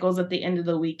to Michael's at the end of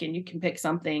the week and you can pick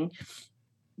something,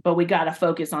 but we got to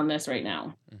focus on this right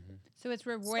now. So it's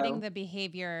rewarding the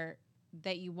behavior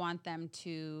that you want them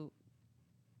to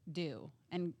do,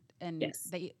 and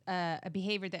yes. A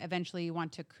behavior that eventually you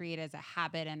want to create as a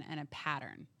habit and a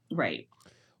pattern. Right.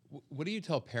 What do you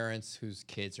tell parents whose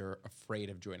kids are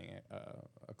afraid of joining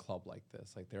a club like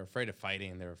this? Like, they're afraid of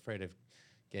fighting, they're afraid of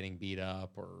getting beat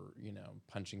up, or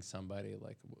punching somebody.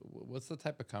 Like, what's the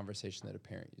type of conversation that a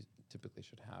parent typically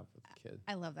should have with a kid?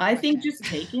 I love that. I think just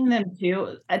taking them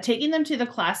to the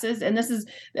classes, and this is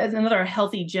another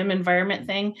healthy gym environment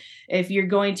thing. If you're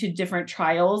going to different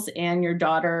trials and your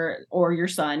daughter or your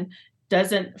son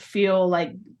doesn't feel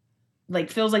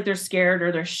feels like they're scared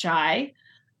or they're shy,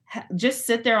 just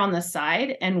sit there on the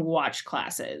side and watch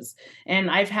classes. And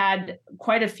I've had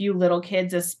quite a few little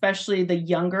kids, especially the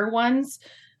younger ones,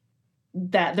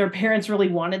 that their parents really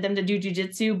wanted them to do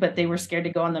jiu-jitsu, but they were scared to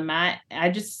go on the mat. I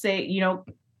just say,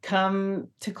 come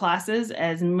to classes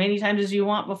as many times as you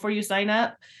want before you sign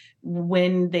up.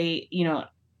 When they,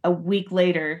 a week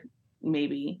later,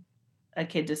 maybe a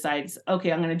kid decides,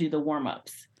 okay, I'm going to do the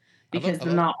warm-ups, because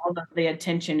not all of the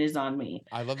attention is on me.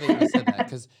 I love that you said that,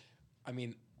 because, I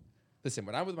mean, Listen,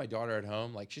 when I'm with my daughter at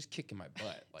home, like she's kicking my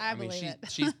butt. Like, I believe it.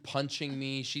 she's punching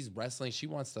me, she's wrestling, she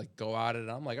wants to like go at it.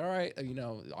 And I'm like, all right,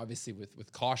 obviously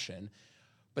with caution.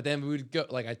 But then we would go,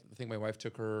 like I think my wife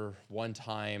took her one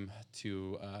time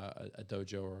to a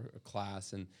dojo or a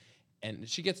class, and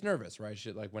she gets nervous, right?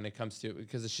 She like when it comes to,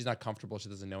 because she's not comfortable, she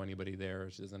doesn't know anybody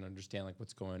there, she doesn't understand like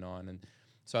what's going on. And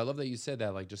so I love that you said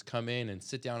that, like just come in and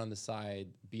sit down on the side,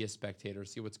 be a spectator,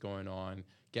 see what's going on,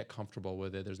 get comfortable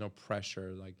with it. There's no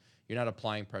pressure, like you're not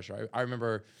applying pressure. I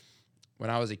remember when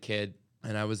I was a kid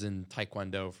and I was in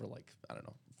Taekwondo for like, I don't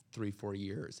know, 3-4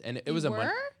 years, and it was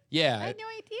were? Yeah, I had no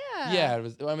idea. Yeah, it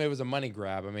was. I mean, it was a money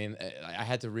grab. I mean, I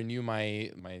had to renew my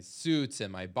suits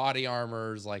and my body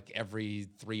armors like every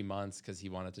 3 months because he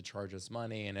wanted to charge us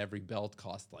money, and every belt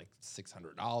cost like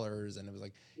 $600, and it was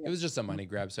like it was just a money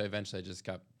grab. So eventually, I just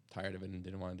got tired of it and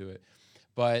didn't want to do it.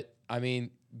 But I mean,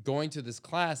 going to this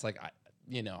class, like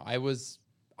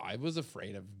I was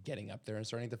afraid of getting up there and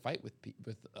starting to fight with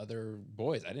other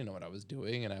boys. I didn't know what I was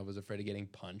doing, and I was afraid of getting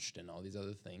punched and all these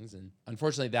other things. And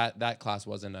unfortunately, that class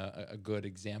wasn't a good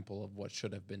example of what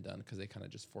should have been done because they kind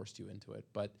of just forced you into it.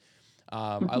 But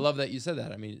I love that you said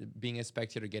that. I mean, being a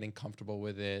spectator, getting comfortable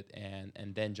with it,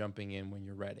 and then jumping in when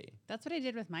you're ready. That's what I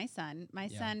did with my son. My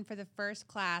son, for the first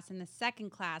class and the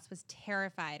second class, was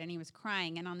terrified, and he was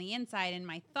crying. And on the inside, in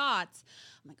my thoughts,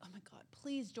 I'm like, oh my God,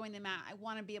 please join the mat. I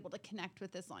want to be able to connect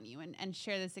with this on you and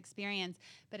share this experience.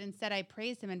 But instead, I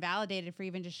praised him and validated for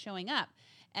even just showing up.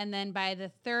 And then by the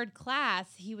third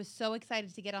class, he was so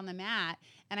excited to get on the mat.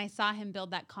 And I saw him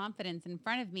build that confidence in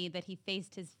front of me that he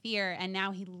faced his fear. And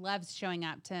now he loves showing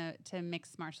up to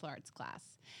mixed martial arts class.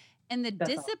 And the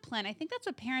discipline, I think that's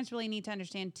what parents really need to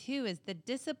understand too, is the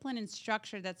discipline and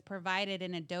structure that's provided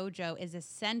in a dojo is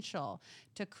essential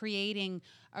to creating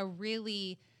a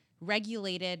really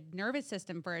regulated nervous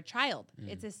system for a child.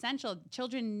 It's essential.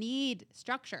 Children need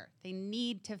structure. They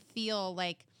need to feel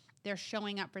like they're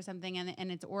showing up for something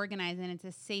and it's organized and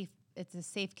it's a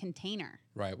safe container.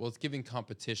 Right. Well, it's giving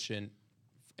competition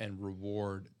and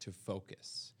reward to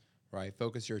focus, right?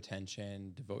 Focus your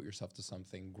attention, devote yourself to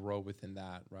something, grow within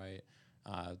that, right?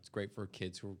 It's great for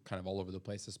kids who are kind of all over the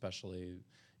place, especially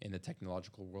in the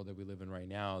technological world that we live in right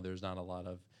now. There's not a lot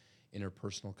of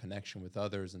interpersonal connection with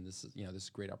others, and this is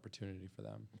a great opportunity for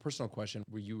them. Personal question: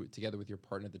 were you together with your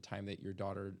partner at the time that you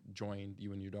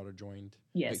and your daughter joined?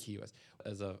 Yes.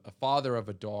 As a father of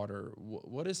a daughter,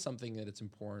 what is something that it's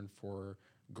important for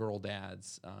girl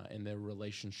dads in their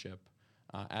relationship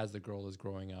as the girl is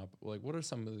growing up? Like, what are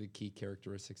some of the key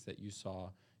characteristics that you saw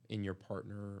in your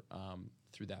partner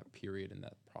through that period and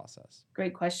that process?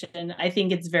 Great question. I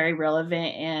think it's very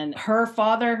relevant. And her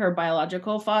father, her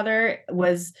biological father,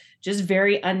 was just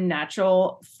very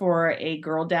unnatural for a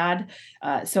girl dad.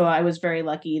 So I was very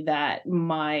lucky that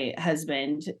my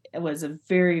husband was a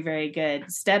very, very good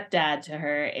stepdad to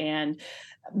her and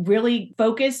really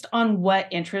focused on what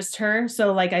interests her.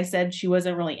 So like I said, she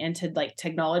wasn't really into like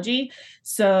technology.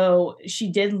 So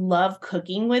she did love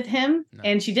cooking with him. Nice.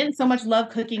 And she didn't so much love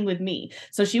cooking with me.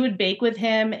 So she would bake with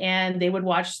him and they would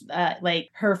watch like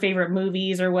her favorite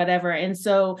movies or whatever. And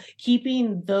so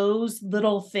keeping those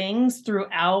little things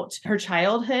throughout her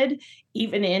childhood,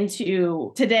 even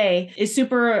into today, is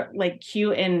super like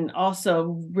cute and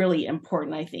also really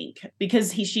important, I think,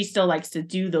 because she still likes to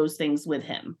do those things with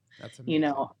him. That's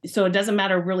amazing. So it doesn't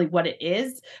matter really what it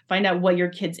is. Find out what your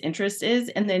kid's interest is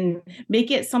and then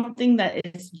make it something that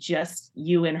is just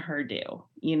you and her do.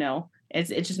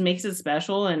 It just makes it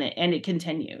special and it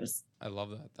continues. I love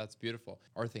that. That's beautiful.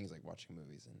 Are things like watching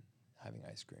movies and having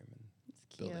ice cream and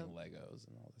building Legos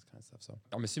and all this kind of stuff. So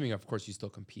I'm assuming, of course, you still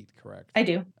compete, correct? I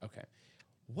do. Okay.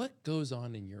 What goes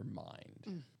on in your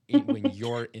mind when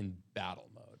you're in battle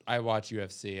mode? I watch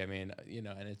UFC. I mean,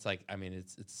 and it's like,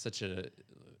 it's such a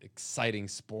exciting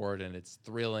sport and it's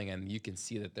thrilling and you can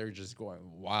see that they're just going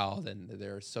wild and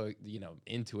they're so,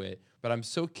 into it. But I'm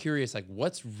so curious, like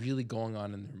what's really going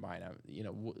on in their mind?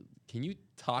 Can you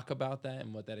talk about that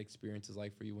and what that experience is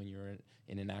like for you when you're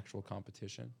in an actual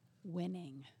competition?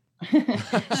 Winning.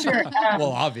 Sure.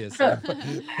 Well, obviously. So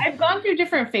I've gone through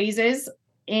different phases.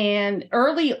 And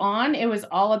early on, it was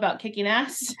all about kicking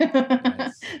ass.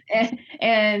 Nice.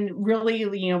 and really,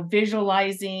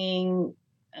 visualizing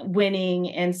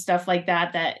winning and stuff like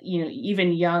that,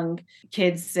 even young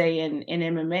kids say in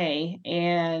MMA.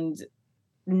 And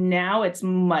now it's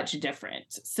much different.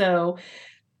 So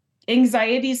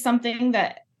anxiety is something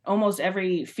that almost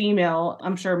every female,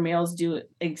 I'm sure males do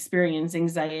experience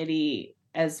anxiety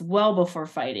as well before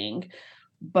fighting.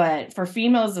 But for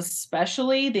females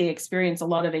especially, they experience a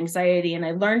lot of anxiety. And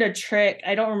I learned a trick.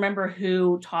 I don't remember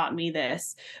who taught me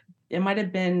this, it might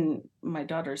have been my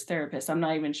daughter's therapist. I'm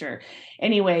not even sure.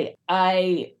 Anyway,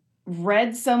 I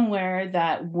read somewhere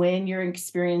that when you're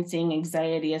experiencing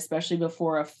anxiety, especially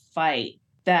before a fight,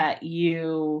 that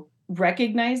you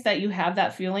recognize that you have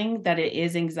that feeling, that it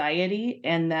is anxiety,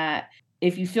 and that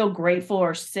if you feel grateful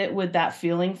or sit with that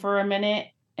feeling for a minute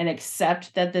and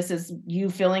accept that this is you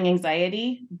feeling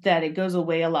anxiety, that it goes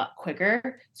away a lot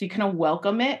quicker. So you kind of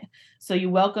welcome it. So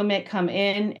you welcome it, come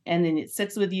in, and then it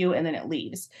sits with you, and then it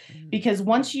leaves. Because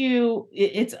once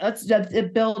it's a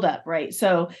build up, right?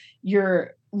 So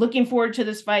you're looking forward to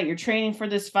this fight, you're training for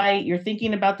this fight, you're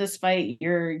thinking about this fight,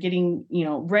 you're getting,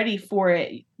 ready for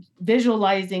it,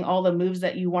 visualizing all the moves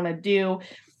that you want to do.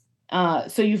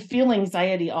 So you feel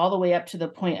anxiety all the way up to the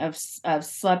point of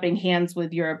slapping hands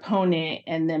with your opponent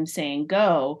and them saying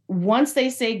go. Once they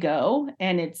say go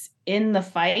and it's in the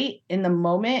fight, in the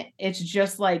moment, it's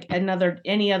just like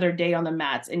any other day on the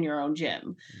mats in your own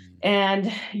gym.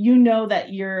 And you know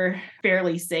that you're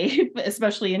fairly safe,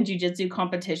 especially in jiu-jitsu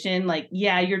competition. Like,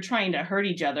 yeah, you're trying to hurt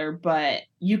each other, but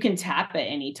you can tap at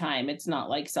any time. It's not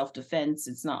like self-defense.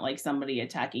 It's not like somebody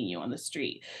attacking you on the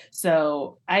street.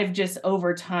 So I've just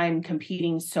over time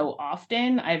competing so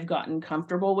often, I've gotten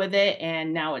comfortable with it.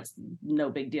 And now it's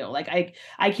no big deal. Like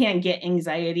I can't get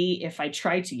anxiety if I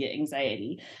try to get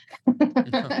anxiety.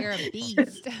 You're a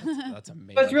beast. That's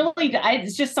amazing. But it's really,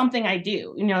 it's just something I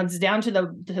do. It's down to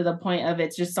the point of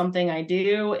it's just something I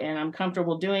do, and I'm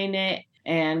comfortable doing it.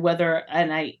 And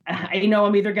I know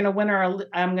I'm either going to win or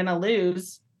I'm going to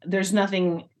lose. There's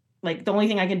nothing like the only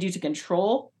thing I can do to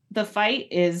control the fight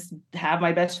is have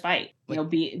my best fight.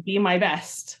 Be my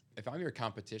best. If I'm your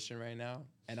competition right now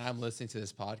and I'm listening to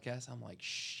this podcast, I'm like,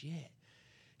 shit.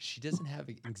 She doesn't have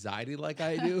anxiety like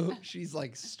I do. She's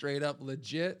like straight up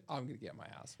legit. I'm going to get my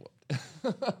ass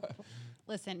whooped.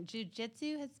 Listen,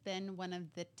 jiu-jitsu has been one of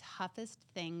the toughest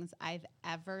things I've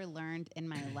ever learned in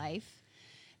my life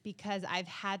because I've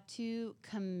had to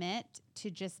commit to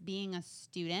just being a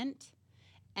student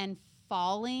and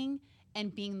falling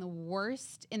and being the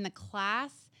worst in the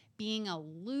class, being a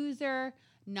loser,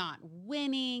 not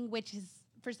winning, which is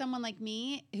for someone like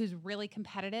me who's really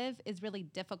competitive is really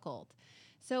difficult.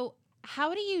 So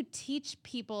how do you teach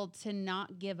people to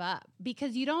not give up?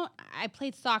 Because I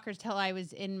played soccer till I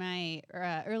was in my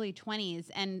early 20s,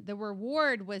 and the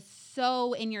reward was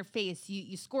so in your face.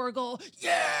 You score a goal,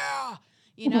 yeah!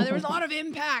 There was a lot of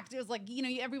impact. It was like,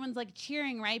 everyone's like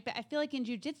cheering, right? But I feel like in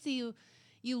jiu-jitsu,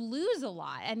 you lose a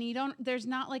lot and there's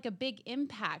not like a big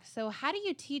impact. So how do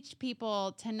you teach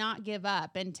people to not give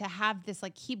up and to have this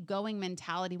like keep going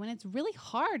mentality when it's really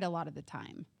hard a lot of the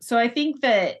time? So I think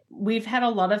that we've had a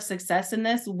lot of success in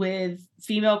this with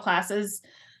female classes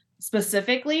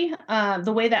specifically.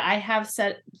 The way that I have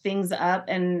set things up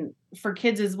and for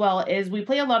kids as well is we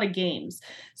play a lot of games.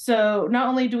 So not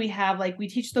only do we have we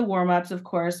teach the warm-ups, of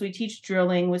course, we teach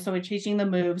drilling, so we're teaching the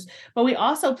moves, but we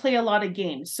also play a lot of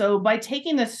games. So by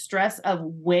taking the stress of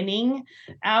winning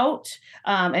out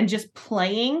and just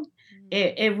playing,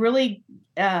 it really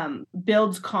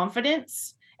builds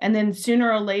confidence. And then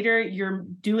sooner or later, you're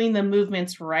doing the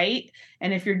movements right.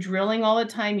 And if you're drilling all the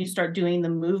time, you start doing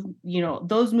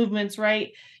those movements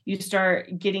right. You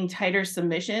start getting tighter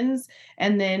submissions.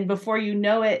 And then before you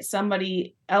know it,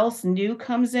 somebody else new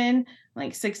comes in,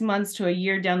 like 6 months to a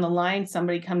year down the line,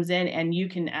 somebody comes in and you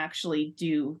can actually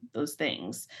do those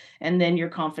things. And then your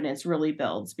confidence really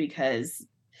builds because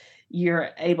you're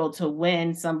able to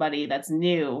win somebody that's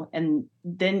new. And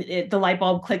then the light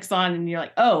bulb clicks on and you're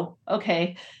like, oh,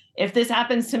 okay. If this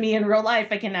happens to me in real life,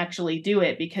 I can actually do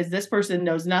it because this person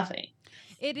knows nothing.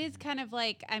 It is kind of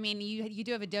like, you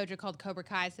do have a dojo called Cobra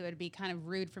Kai, so it'd be kind of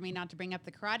rude for me not to bring up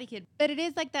the Karate Kid. But it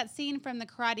is like that scene from the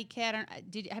Karate Kid.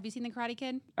 Have you seen the Karate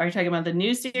Kid? Are you talking about the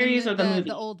new series or the movie?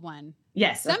 The old one.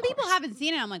 Yes. Some people haven't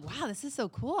seen it. I'm like, wow, this is so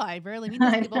cool. I rarely meet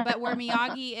these people. But where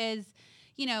Miyagi is,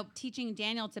 teaching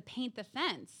Daniel to paint the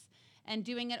fence and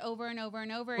doing it over and over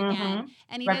and over again.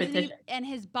 And and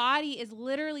his body is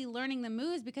literally learning the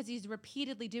moves because he's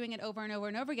repeatedly doing it over and over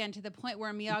and over again to the point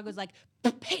where Miyagi's like,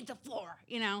 paint the floor,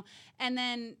 and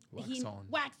then wax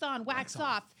on, wax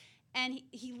off. And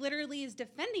he literally is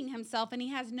defending himself, and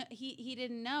he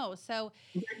didn't know. So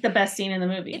it's the best scene in the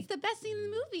movie. It's the best scene in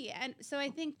the movie. And so I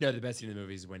think the best scene in the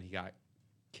movie is when he got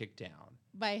kicked down.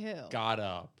 By who? Got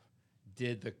up.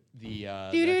 Did the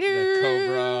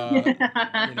cobra,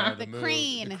 the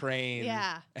crane,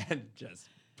 yeah, and just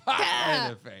pop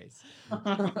in the face.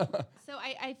 So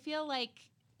I feel like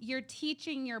you're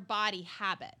teaching your body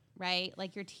habit, right?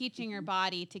 Like you're teaching your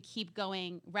body to keep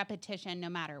going repetition no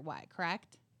matter what,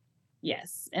 correct?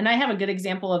 Yes. And I have a good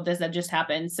example of this that just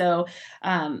happened. So,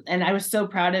 and I was so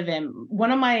proud of him.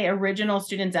 One of my original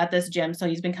students at this gym, so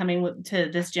he's been coming to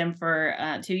this gym for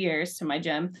 2 years, to my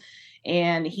gym,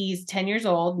 and he's 10 years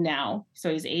old now.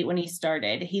 So he's 8 when he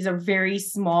started. He's a very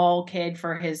small kid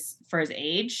for his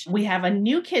age. We have a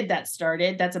new kid that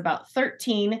started that's about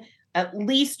 13, at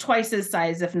least twice his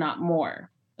size, if not more.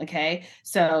 Okay.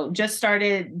 So just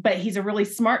started, but he's a really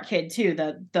smart kid too,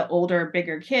 the older,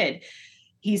 bigger kid.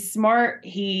 He's smart.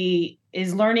 He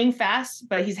is learning fast,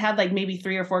 but he's had like maybe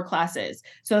 3 or 4 classes.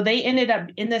 So they ended up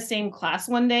in the same class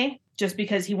one day just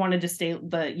because he wanted to stay,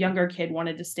 the younger kid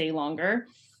wanted to stay longer.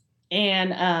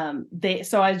 And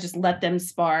so I just let them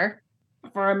spar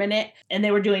for a minute, and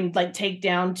they were doing like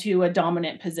takedown to a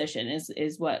dominant position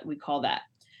is what we call that.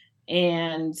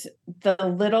 And the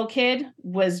little kid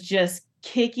was just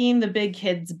kicking the big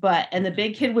kid's butt, and the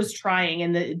big kid was trying,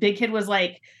 and the big kid was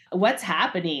like, what's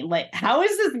happening? Like, how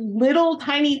is this little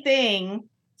tiny thing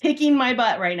kicking my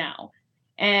butt right now?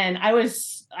 And I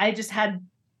just had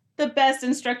the best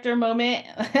instructor moment.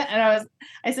 And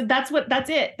I said, that's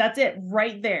it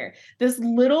right there. This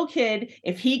little kid,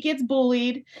 if he gets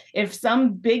bullied, if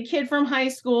some big kid from high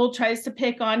school tries to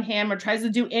pick on him or tries to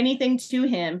do anything to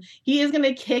him, he is going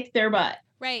to kick their butt.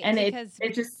 Right. And it's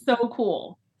just so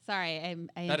cool. Sorry,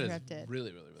 I That interrupted. is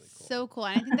really, really, really cool. So cool.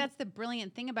 And I think that's the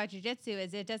brilliant thing about jiu-jitsu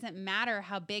is it doesn't matter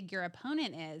how big your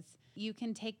opponent is. You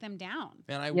can take them down.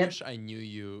 Man, I wish I knew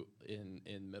you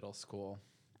in middle school.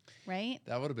 Right?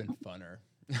 That would have been funner.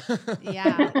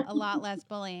 Yeah, a lot less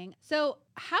bullying. So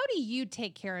how do you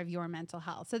take care of your mental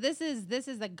health? So this is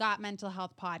the Got Mental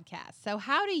Health podcast. So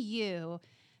how do you,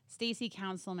 Stacey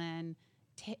Councilman,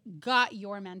 got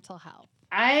your mental health?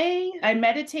 I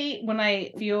meditate when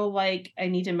I feel like I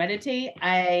need to meditate.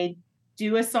 I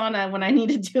do a sauna when I need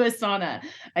to do a sauna.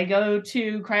 I go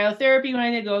to cryotherapy when I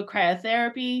need to go to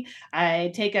cryotherapy.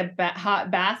 I take a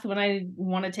hot bath when I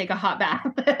want to take a hot bath.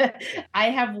 I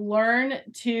have learned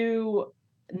to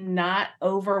not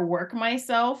overwork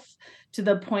myself to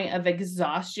the point of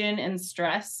exhaustion and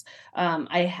stress.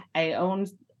 I own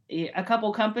a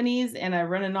couple companies and I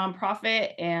run a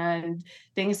nonprofit, and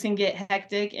things can get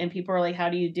hectic and people are like, how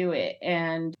do you do it?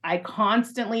 And I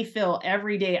constantly feel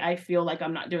every day, I feel like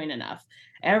I'm not doing enough.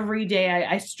 Every day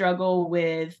I struggle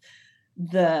with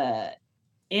the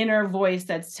inner voice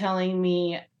that's telling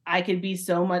me I could be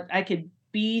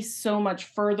so much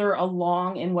further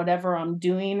along in whatever I'm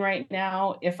doing right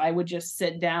now if I would just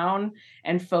sit down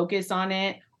and focus on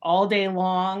it all day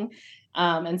long.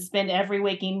 And spend every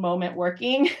waking moment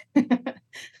working.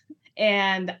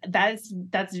 And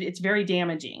it's very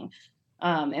damaging.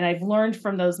 And I've learned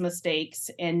from those mistakes.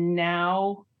 And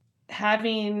now,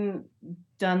 having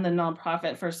done the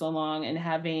nonprofit for so long and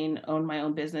having owned my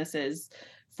own businesses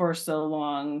for so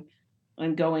long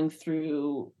and going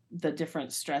through the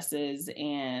different stresses,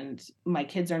 and my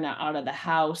kids are now out of the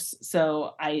house,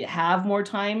 so I have more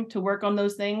time to work on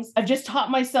those things. I've just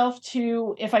taught myself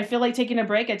to, if I feel like taking a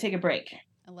break, I take a break.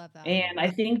 I love that. And I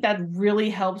think that really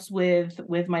helps with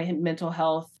my mental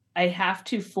health. I have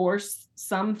to force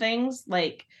some things,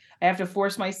 like I have to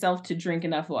force myself to drink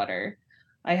enough water.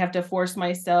 I have to force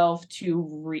myself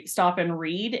to stop and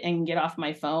read and get off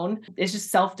my phone. It's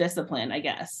just self-discipline, I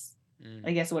guess.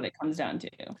 I guess what it comes down to.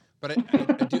 But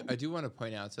I do want to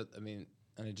point out, so I mean,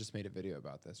 and I just made a video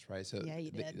about this, right? So yeah,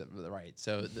 you did. Right.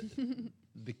 So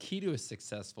the key to a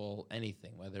successful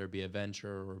anything, whether it be a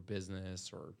venture or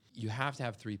business, or you have to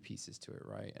have 3 pieces to it,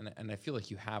 right? And I feel like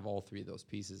you have all 3 of those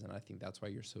pieces, and I think that's why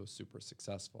you're so super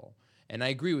successful. And I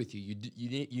agree with you.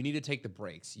 You need to take the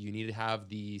breaks. You need to have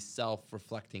the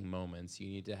self-reflecting moments. You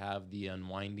need to have the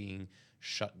unwinding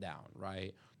shutdown,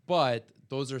 right? But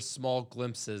those are small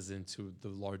glimpses into the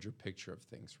larger picture of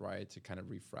things, right? To kind of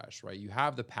refresh, right? You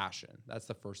have the passion. That's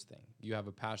the first thing. You have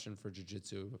a passion for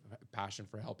jiu-jitsu, a passion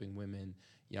for helping women,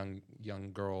 young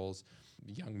girls,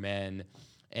 young men,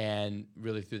 and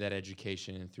really through that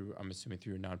education and through, I'm assuming,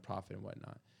 through your nonprofit and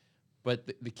whatnot. But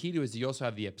the key to it is you also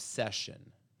have the obsession,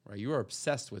 right? You are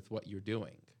obsessed with what you're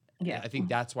doing. Yeah. I think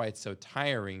that's why it's so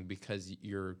tiring, because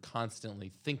you're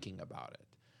constantly thinking about it.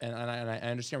 And I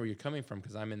understand where you're coming from,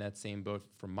 because I'm in that same boat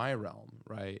from my realm,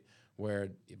 right?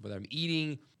 Whether I'm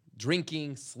eating,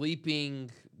 drinking, sleeping,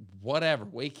 whatever,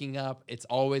 waking up, it's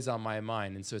always on my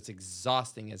mind. And so it's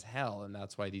exhausting as hell. And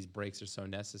that's why these breaks are so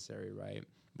necessary, right?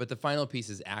 But the final piece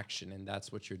is action, and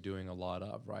that's what you're doing a lot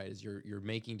of, right? Is you're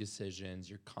making decisions,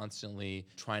 you're constantly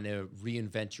trying to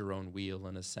reinvent your own wheel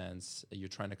in a sense. You're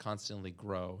trying to constantly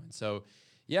grow. And so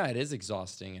yeah, it is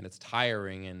exhausting and it's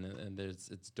tiring and it's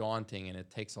daunting and it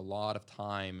takes a lot of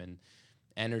time and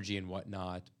energy and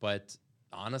whatnot. But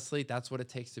honestly, that's what it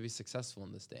takes to be successful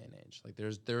in this day and age. Like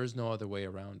there is no other way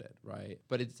around it, right?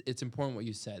 But it's important what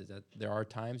you said, is that there are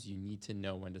times you need to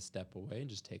know when to step away and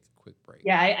just take a quick break.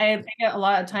 Yeah, I think a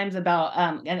lot of times about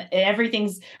and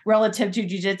everything's relative to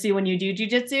jujitsu when you do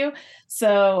jujitsu.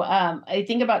 So I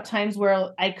think about times where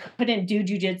I couldn't do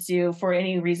jujitsu for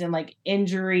any reason, like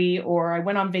injury, or I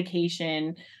went on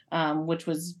vacation, which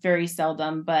was very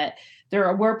seldom. But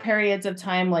there were periods of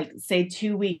time, like say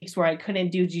 2 weeks, where I couldn't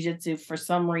do jujitsu for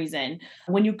some reason.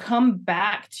 When you come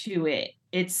back to it,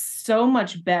 it's so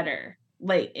much better.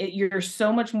 Like you're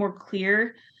so much more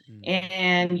clear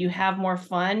and you have more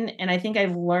fun. And I think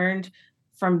I've learned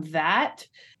from that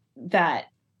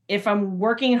if I'm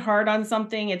working hard on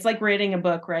something, it's like reading a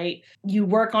book, right? You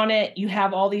work on it, you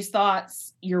have all these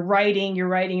thoughts, you're writing,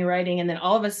 and then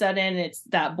all of a sudden it's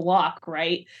that block,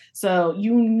 right? So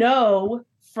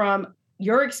from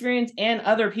your experience and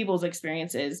other people's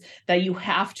experiences that you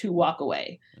have to walk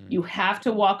away. You have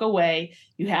to walk away.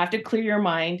 You have to clear your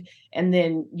mind, and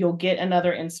then you'll get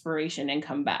another inspiration and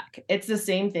come back. It's the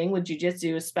same thing with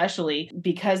jujitsu, especially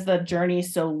because the journey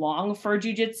is so long for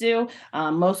jujitsu.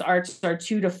 Most arts are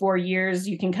 2 to 4 years.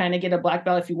 You can kind of get a black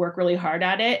belt if you work really hard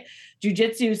at it.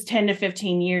 Jiu-jitsu is 10 to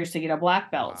 15 years to get a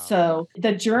black belt. Wow. So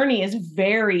the journey is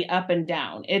very up and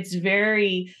down. It's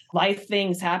very life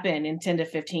things happen in 10 to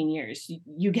 15 years.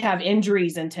 You have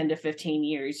injuries in 10 to 15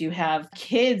 years. You have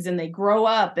kids and they grow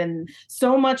up and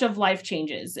so much of life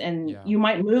changes, and you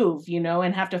might move,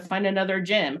 and have to find another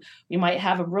gym. You might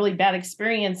have a really bad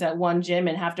experience at one gym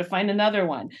and have to find another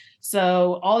one.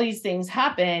 So all these things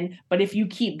happen, but if you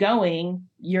keep going,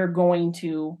 you're going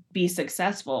to be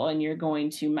successful and you're going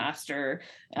to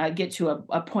get to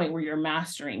a point where you're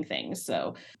mastering things.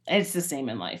 So it's the same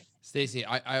in life. Stacey,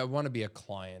 I want to be a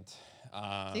client.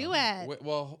 Do it.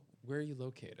 Where are you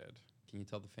located? Can you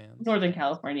tell the fans? Northern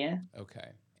California. Okay.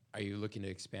 Are you looking to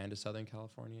expand to Southern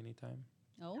California anytime?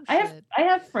 Oh, shit. I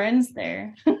have friends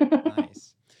there.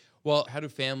 Nice. Well, how do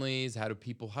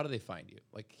they find you?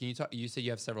 Like, can you talk? You say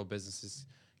you have several businesses.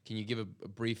 Can you give a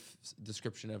brief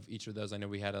description of each of those? I know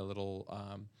we had a little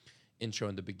intro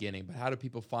in the beginning, but how do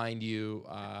people find you?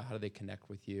 How do they connect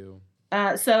with you?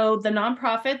 So the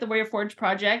nonprofit, the Warrior Forge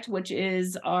Project, which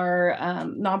is our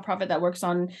nonprofit that works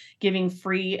on giving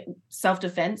free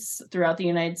self-defense throughout the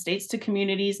United States to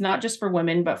communities, not just for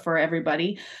women, but for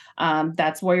everybody.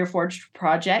 That's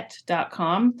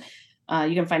warriorforgeproject.com.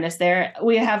 You can find us there.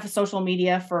 We have social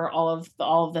media for all of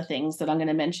the things that I'm going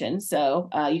to mention. So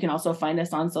you can also find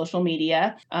us on social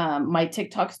media. My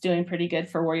TikTok's doing pretty good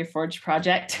for Warrior Forge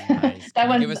Project. Nice.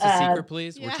 Can you give us a secret,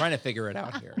 please? Yeah. We're trying to figure it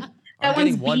out here. I'm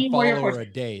getting one follower a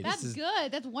day. That's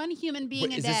good. That's one human being a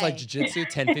day. Is this like jiu-jitsu?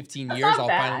 10, 15 years, I'll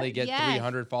finally get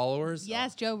 300 followers?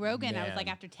 Yes, Joe Rogan. Man. I was like,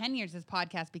 after 10 years, this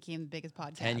podcast became the biggest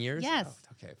podcast. 10 years? Yes.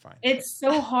 Oh, okay, fine. It's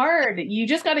so hard. You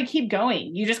just got to keep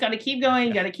going. You got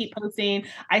to keep posting.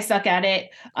 I suck at it.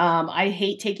 I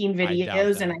hate taking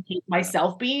videos and I hate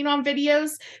myself being on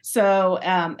videos. So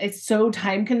it's so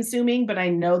time consuming, but I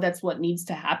know that's what needs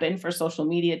to happen for social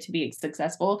media to be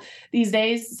successful these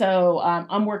days. So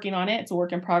I'm working on it. It's a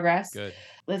work in progress. Good.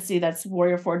 Let's see. That's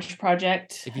Warrior Forge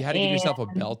Project. If you had to give yourself a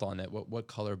belt on it, what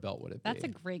color belt would it be? That's a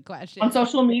great question. On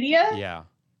social media? Yeah.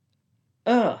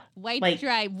 White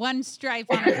stripe, one stripe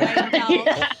on a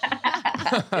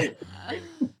white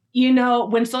belt.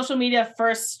 When social media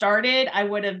first started, I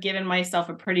would have given myself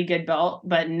a pretty good belt,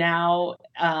 but now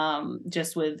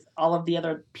just with all of the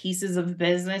other pieces of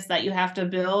business that you have to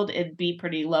build, it'd be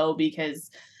pretty low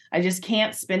because I just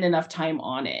can't spend enough time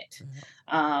on it.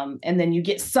 And then you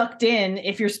get sucked in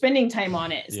if you're spending time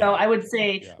on it. So I would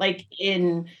say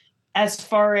as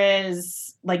far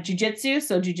as like jujitsu,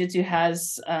 so jujitsu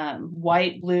has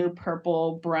white, blue,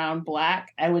 purple, brown,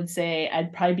 black. I would say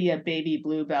I'd probably be a baby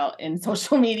blue belt in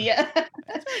social media.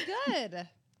 That's really good.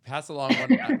 Pass along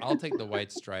one. I'll take the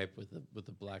white stripe with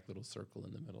the black little circle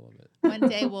in the middle of it. One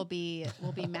day we'll be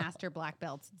master black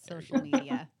belts in social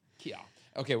media. Yeah.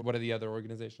 Okay, what are the other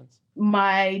organizations?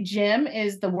 My gym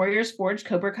is the Warriors Forge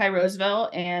Cobra Kai Roseville,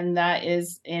 and that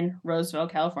is in Roseville,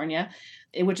 California,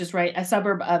 which is a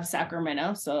suburb of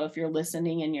Sacramento. So if you're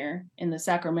listening and you're in the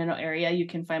Sacramento area, you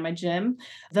can find my gym.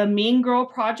 The Mean Girl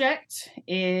Project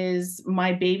is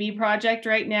my baby project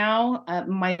right now.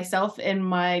 Myself and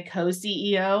my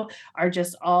co-CEO are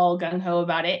just all gung-ho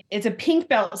about it. It's a pink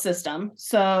belt system.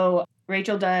 So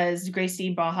Rachel does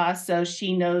Gracie Baja. So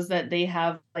she knows that they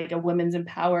have like a women's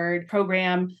empowered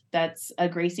program that's a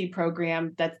Gracie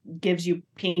program that gives you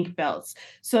pink belts.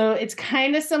 So it's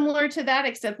kind of similar to that,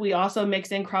 except we also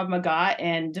mix in Krav Maga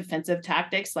and defensive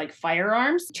tactics like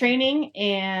firearms training.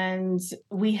 And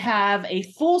we have a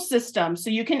full system. So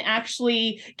you can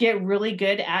actually get really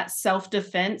good at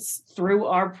self-defense through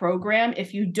our program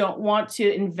if you don't want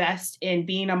to invest in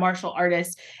being a martial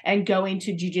artist and going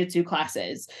to jiu-jitsu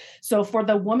classes. So for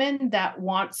the woman that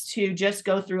wants to just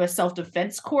go through a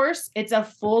self-defense course, it's a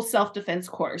full self-defense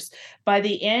course. By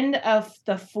the end of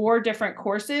the 4 different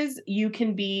courses,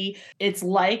 it's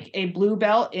like a blue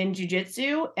belt in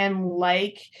jiu-jitsu and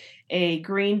like a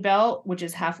green belt, which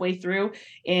is halfway through,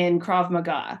 in Krav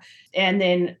Maga, and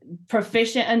then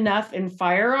proficient enough in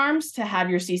firearms to have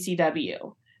your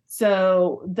CCW.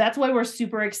 So that's why we're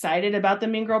super excited about the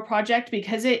Mean Girl Project,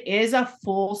 because it is a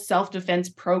full self-defense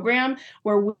program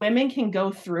where women can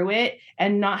go through it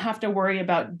and not have to worry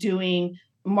about doing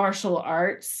martial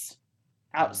arts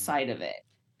outside of it.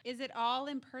 Is it all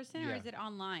in person or is it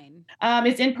online?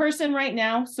 It's in person right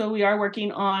now. So we are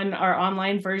working on our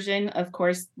online version. Of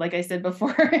course, like I said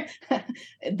before,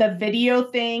 the video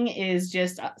thing is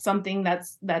just something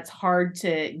that's hard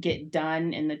to get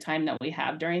done in the time that we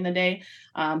have during the day.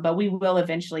 But we will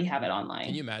eventually have it online.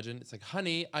 Can you imagine? It's like,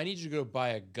 honey, I need you to go buy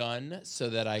a gun so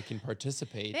that I can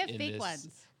participate They have in fake this.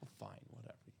 ones. Well, fine,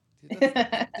 whatever.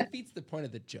 That defeats the point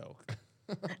of the joke.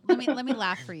 Let me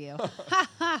laugh for you.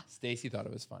 Stacey thought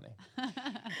it was funny.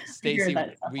 Stacey,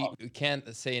 we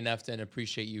can't say enough and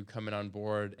appreciate you coming on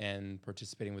board and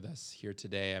participating with us here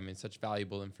today. I mean, such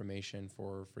valuable information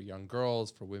for young girls,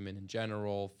 for women in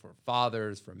general, for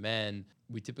fathers, for men.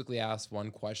 We typically ask one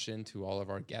question to all of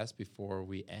our guests before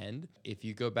we end. If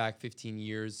you go back 15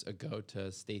 years ago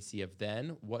to Stacey of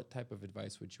then, what type of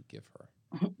advice would you give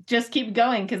her? Just keep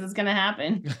going, because it's going to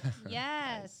happen.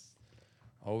 Yes.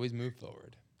 Always move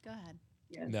forward. Go ahead.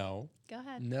 Yes. No. Go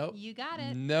ahead. No. You got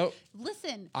it. No.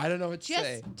 Listen. I don't know what to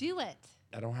say. Just do it.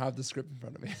 I don't have the script in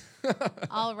front of me.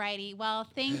 All righty. Well,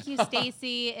 thank you,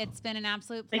 Stacey. It's been an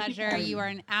absolute pleasure. You are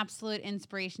an absolute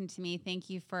inspiration to me. Thank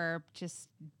you for just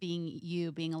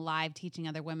being alive, teaching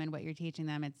other women what you're teaching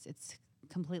them. It's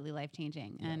completely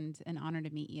life-changing and an honor to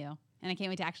meet you. And I can't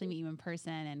wait to actually meet you in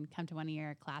person and come to one of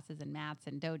your classes and mats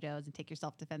and dojos and take your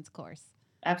self-defense course.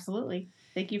 Absolutely.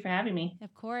 Thank you for having me.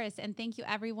 Of course. And thank you,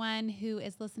 everyone who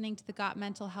is listening to the Got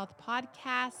Mental Health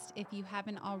podcast. If you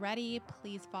haven't already,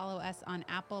 please follow us on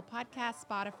Apple Podcasts,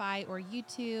 Spotify, or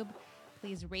YouTube.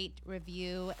 Please rate,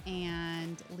 review,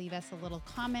 and leave us a little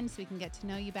comment so we can get to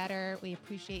know you better. We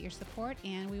appreciate your support,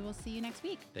 and we will see you next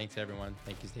week. Thanks, everyone.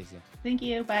 Thank you, Stacey. Thank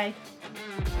you. Bye.